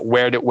lot about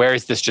where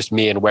is this just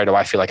me and where do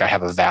I feel like I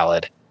have a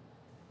valid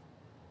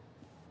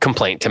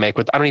complaint to make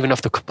with, I don't even know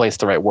if the complaint's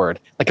the right word,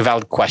 like a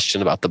valid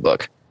question about the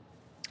book.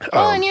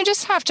 Well, and you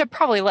just have to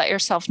probably let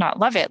yourself not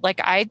love it.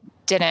 Like I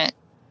didn't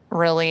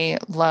really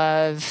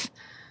love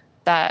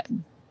that.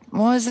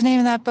 What was the name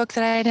of that book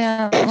that I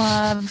didn't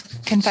love?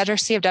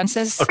 Confederacy of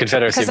Dunces. Oh,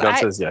 Confederacy of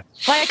Dunces, yeah.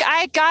 Like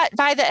I got,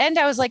 by the end,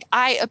 I was like,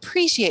 I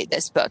appreciate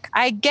this book.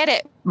 I get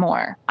it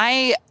more.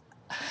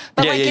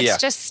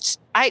 Just,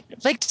 I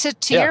like to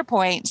your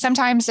point,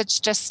 sometimes it's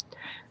just,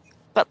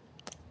 but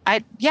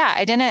I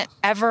didn't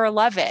ever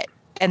love it,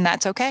 and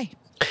that's okay.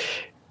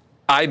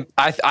 I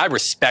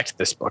respect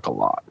this book a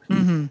lot.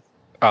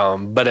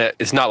 Mm-hmm. But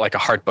it's not like a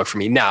heart book for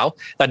me. Now,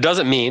 that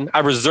doesn't mean I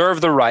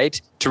reserve the right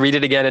to read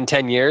it again in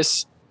 10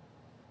 years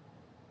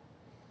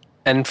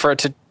and for it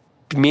to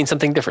mean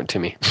something different to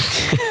me.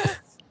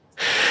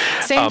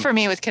 Same for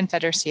me with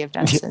Confederacy of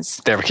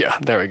Dunces. There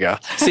we go.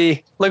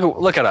 See,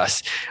 look at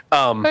us.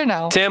 I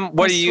know. Tim,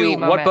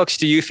 what books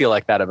do you feel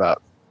like that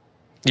about?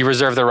 You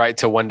reserve the right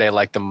to one day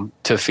like them,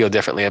 to feel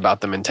differently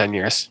about them in 10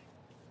 years.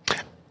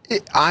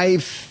 I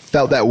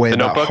felt that way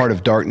about Heart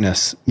of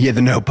Darkness. Yeah,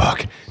 The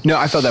Notebook. No,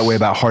 I felt that way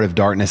about Heart of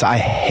Darkness. I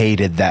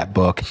hated that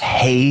book.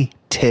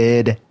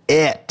 Hated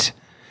it.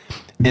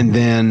 And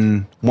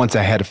then once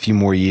I had a few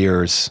more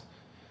years,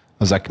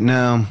 I was like,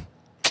 no,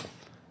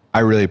 I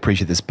really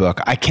appreciate this book.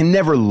 I can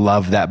never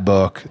love that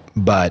book,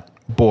 but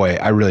boy,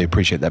 I really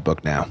appreciate that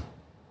book now.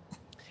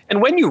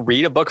 And when you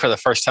read a book for the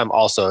first time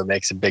also,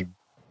 it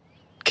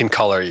can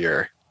color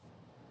your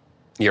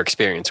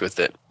experience with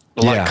it.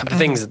 A lot of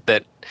things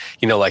that,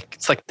 like,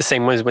 it's like the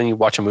same way as when you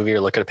watch a movie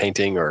or look at a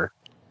painting or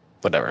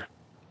whatever.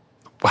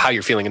 How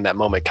you're feeling in that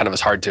moment kind of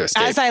is hard to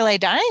escape. As I Lay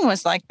Dying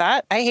was like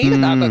that. I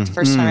hated that book the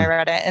first time I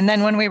read it. And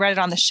then when we read it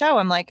on the show,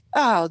 I'm like,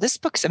 oh, this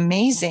book's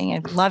amazing. I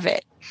love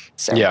it.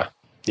 So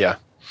Yeah.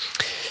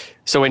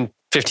 So in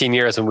 15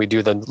 years when we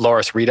do the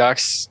Loris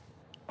Redux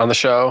on the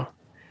show,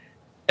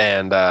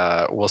 and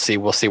we'll see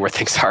where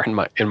things are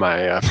in my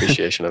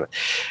appreciation of it.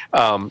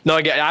 No,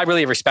 again, I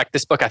really respect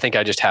this book. I think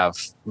I just have,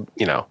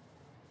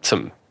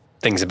 some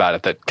things about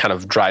it that kind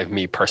of drive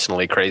me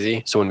personally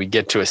crazy. So when we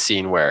get to a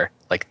scene where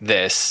like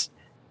this,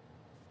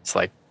 it's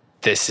like,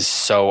 this is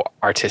so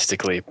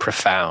artistically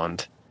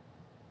profound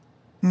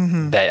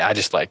that I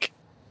just like,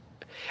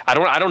 I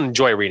don't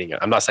enjoy reading it.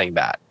 I'm not saying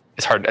that.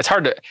 It's hard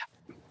to,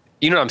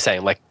 you know what I'm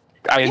saying? Like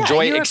I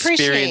enjoy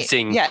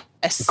experiencing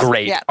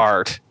great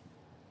art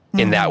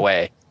in that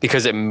way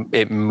because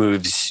it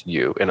moves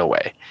you in a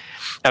way.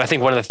 And I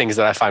think one of the things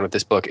that I find with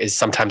this book is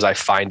sometimes I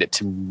find it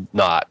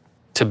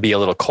to be a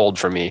little cold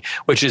for me,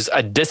 which is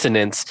a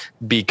dissonance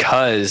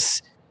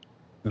because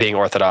being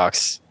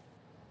Orthodox,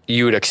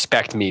 you would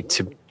expect me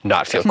to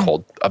not feel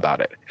cold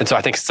about it. And so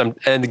I think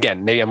and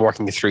again, maybe I'm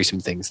working through some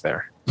things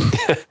there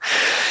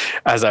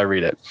as I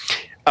read it.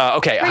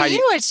 Okay. For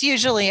you, it's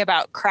usually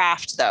about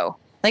craft though,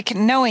 like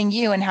knowing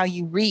you and how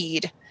you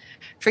read.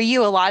 For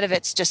you, a lot of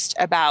it's just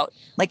about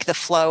like the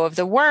flow of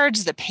the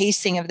words, the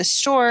pacing of the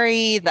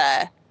story,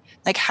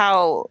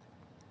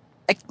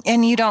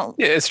 and you don't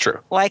it's true.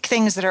 Like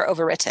things that are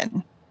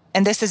overwritten.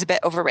 And this is a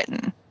bit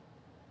overwritten.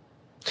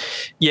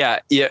 Yeah.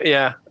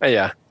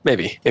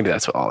 Maybe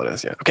that's what all it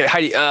is. Yeah. Okay.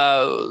 Heidi,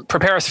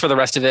 prepare us for the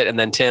rest of it. And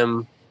then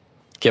Tim,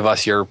 give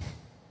us your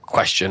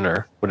question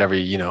or whatever,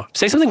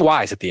 say something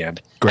wise at the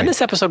end. Great. And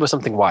this episode was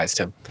something wise,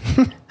 Tim,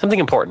 something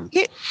important.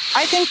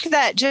 I think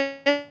that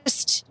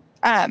just,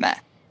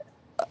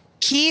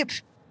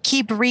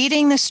 keep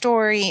reading the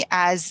story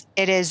as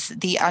it is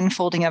the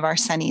unfolding of our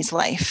Sonny's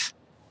life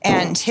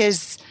and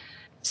his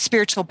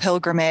spiritual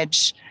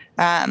pilgrimage,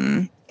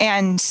 and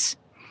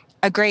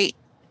a great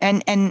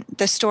and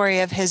the story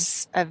of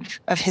his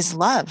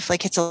love.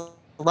 Like it's a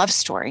love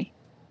story.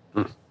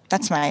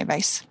 That's my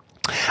advice.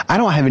 I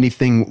don't have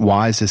anything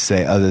wise to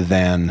say other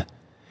than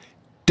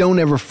don't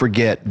ever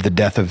forget the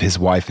death of his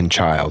wife and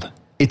child.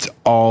 It's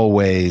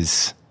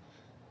always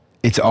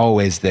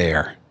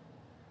there.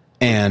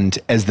 And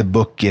as the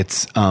book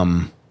gets,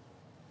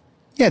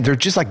 they're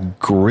just like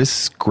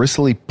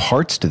gristly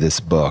parts to this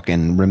book.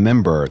 And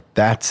remember,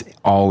 that's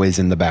always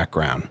in the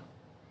background.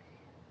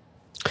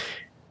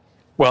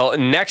 Well,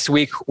 next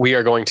week, we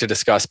are going to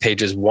discuss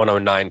pages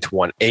 109 to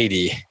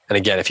 180. And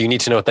again, if you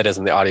need to know what that is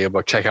in the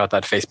audiobook, check out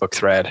that Facebook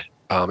thread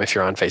if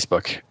you're on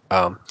Facebook.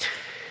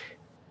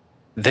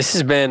 This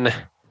has been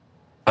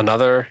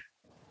another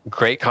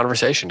great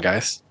conversation,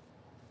 guys.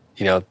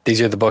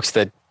 These are the books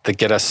that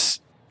get us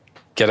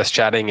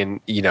chatting, and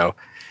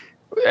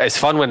it's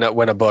fun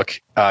when a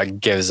book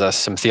gives us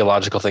some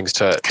theological things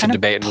to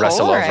debate and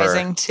wrestle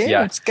over. Too.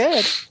 Yeah, it's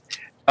good.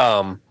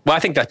 Well, I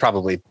think that's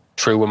probably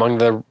true among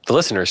the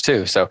listeners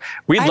too. So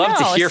we'd love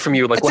to hear from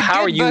you. Like, well,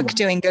 how are you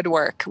doing good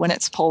work when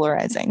it's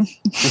polarizing?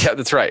 Yeah,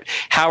 that's right.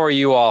 How are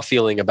you all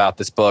feeling about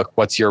this book?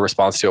 What's your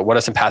response to it? What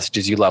are some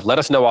passages you love? Let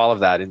us know all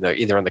of that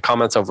either in the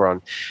comments over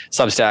on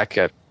Substack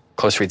at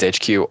Close Reads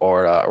HQ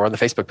or on the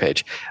Facebook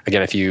page.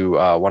 Again, if you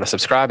want to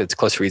subscribe, it's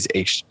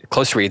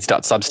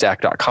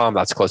closereads.substack.com.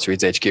 That's Close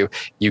Reads HQ.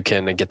 You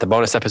can get the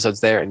bonus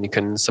episodes there, and you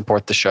can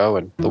support the show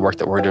and the work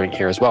that we're doing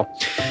here as well.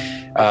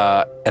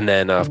 And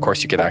then, of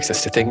course, you get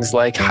access to things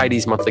like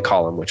Heidi's monthly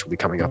column, which will be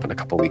coming up in a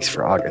couple weeks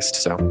for August.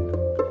 So,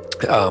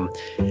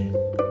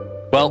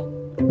 well,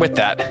 with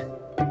that,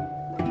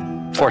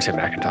 for Tim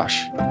McIntosh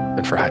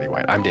and for Heidi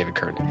White, I'm David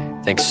Kern.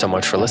 Thanks so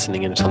much for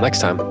listening, and until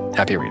next time,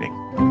 happy reading.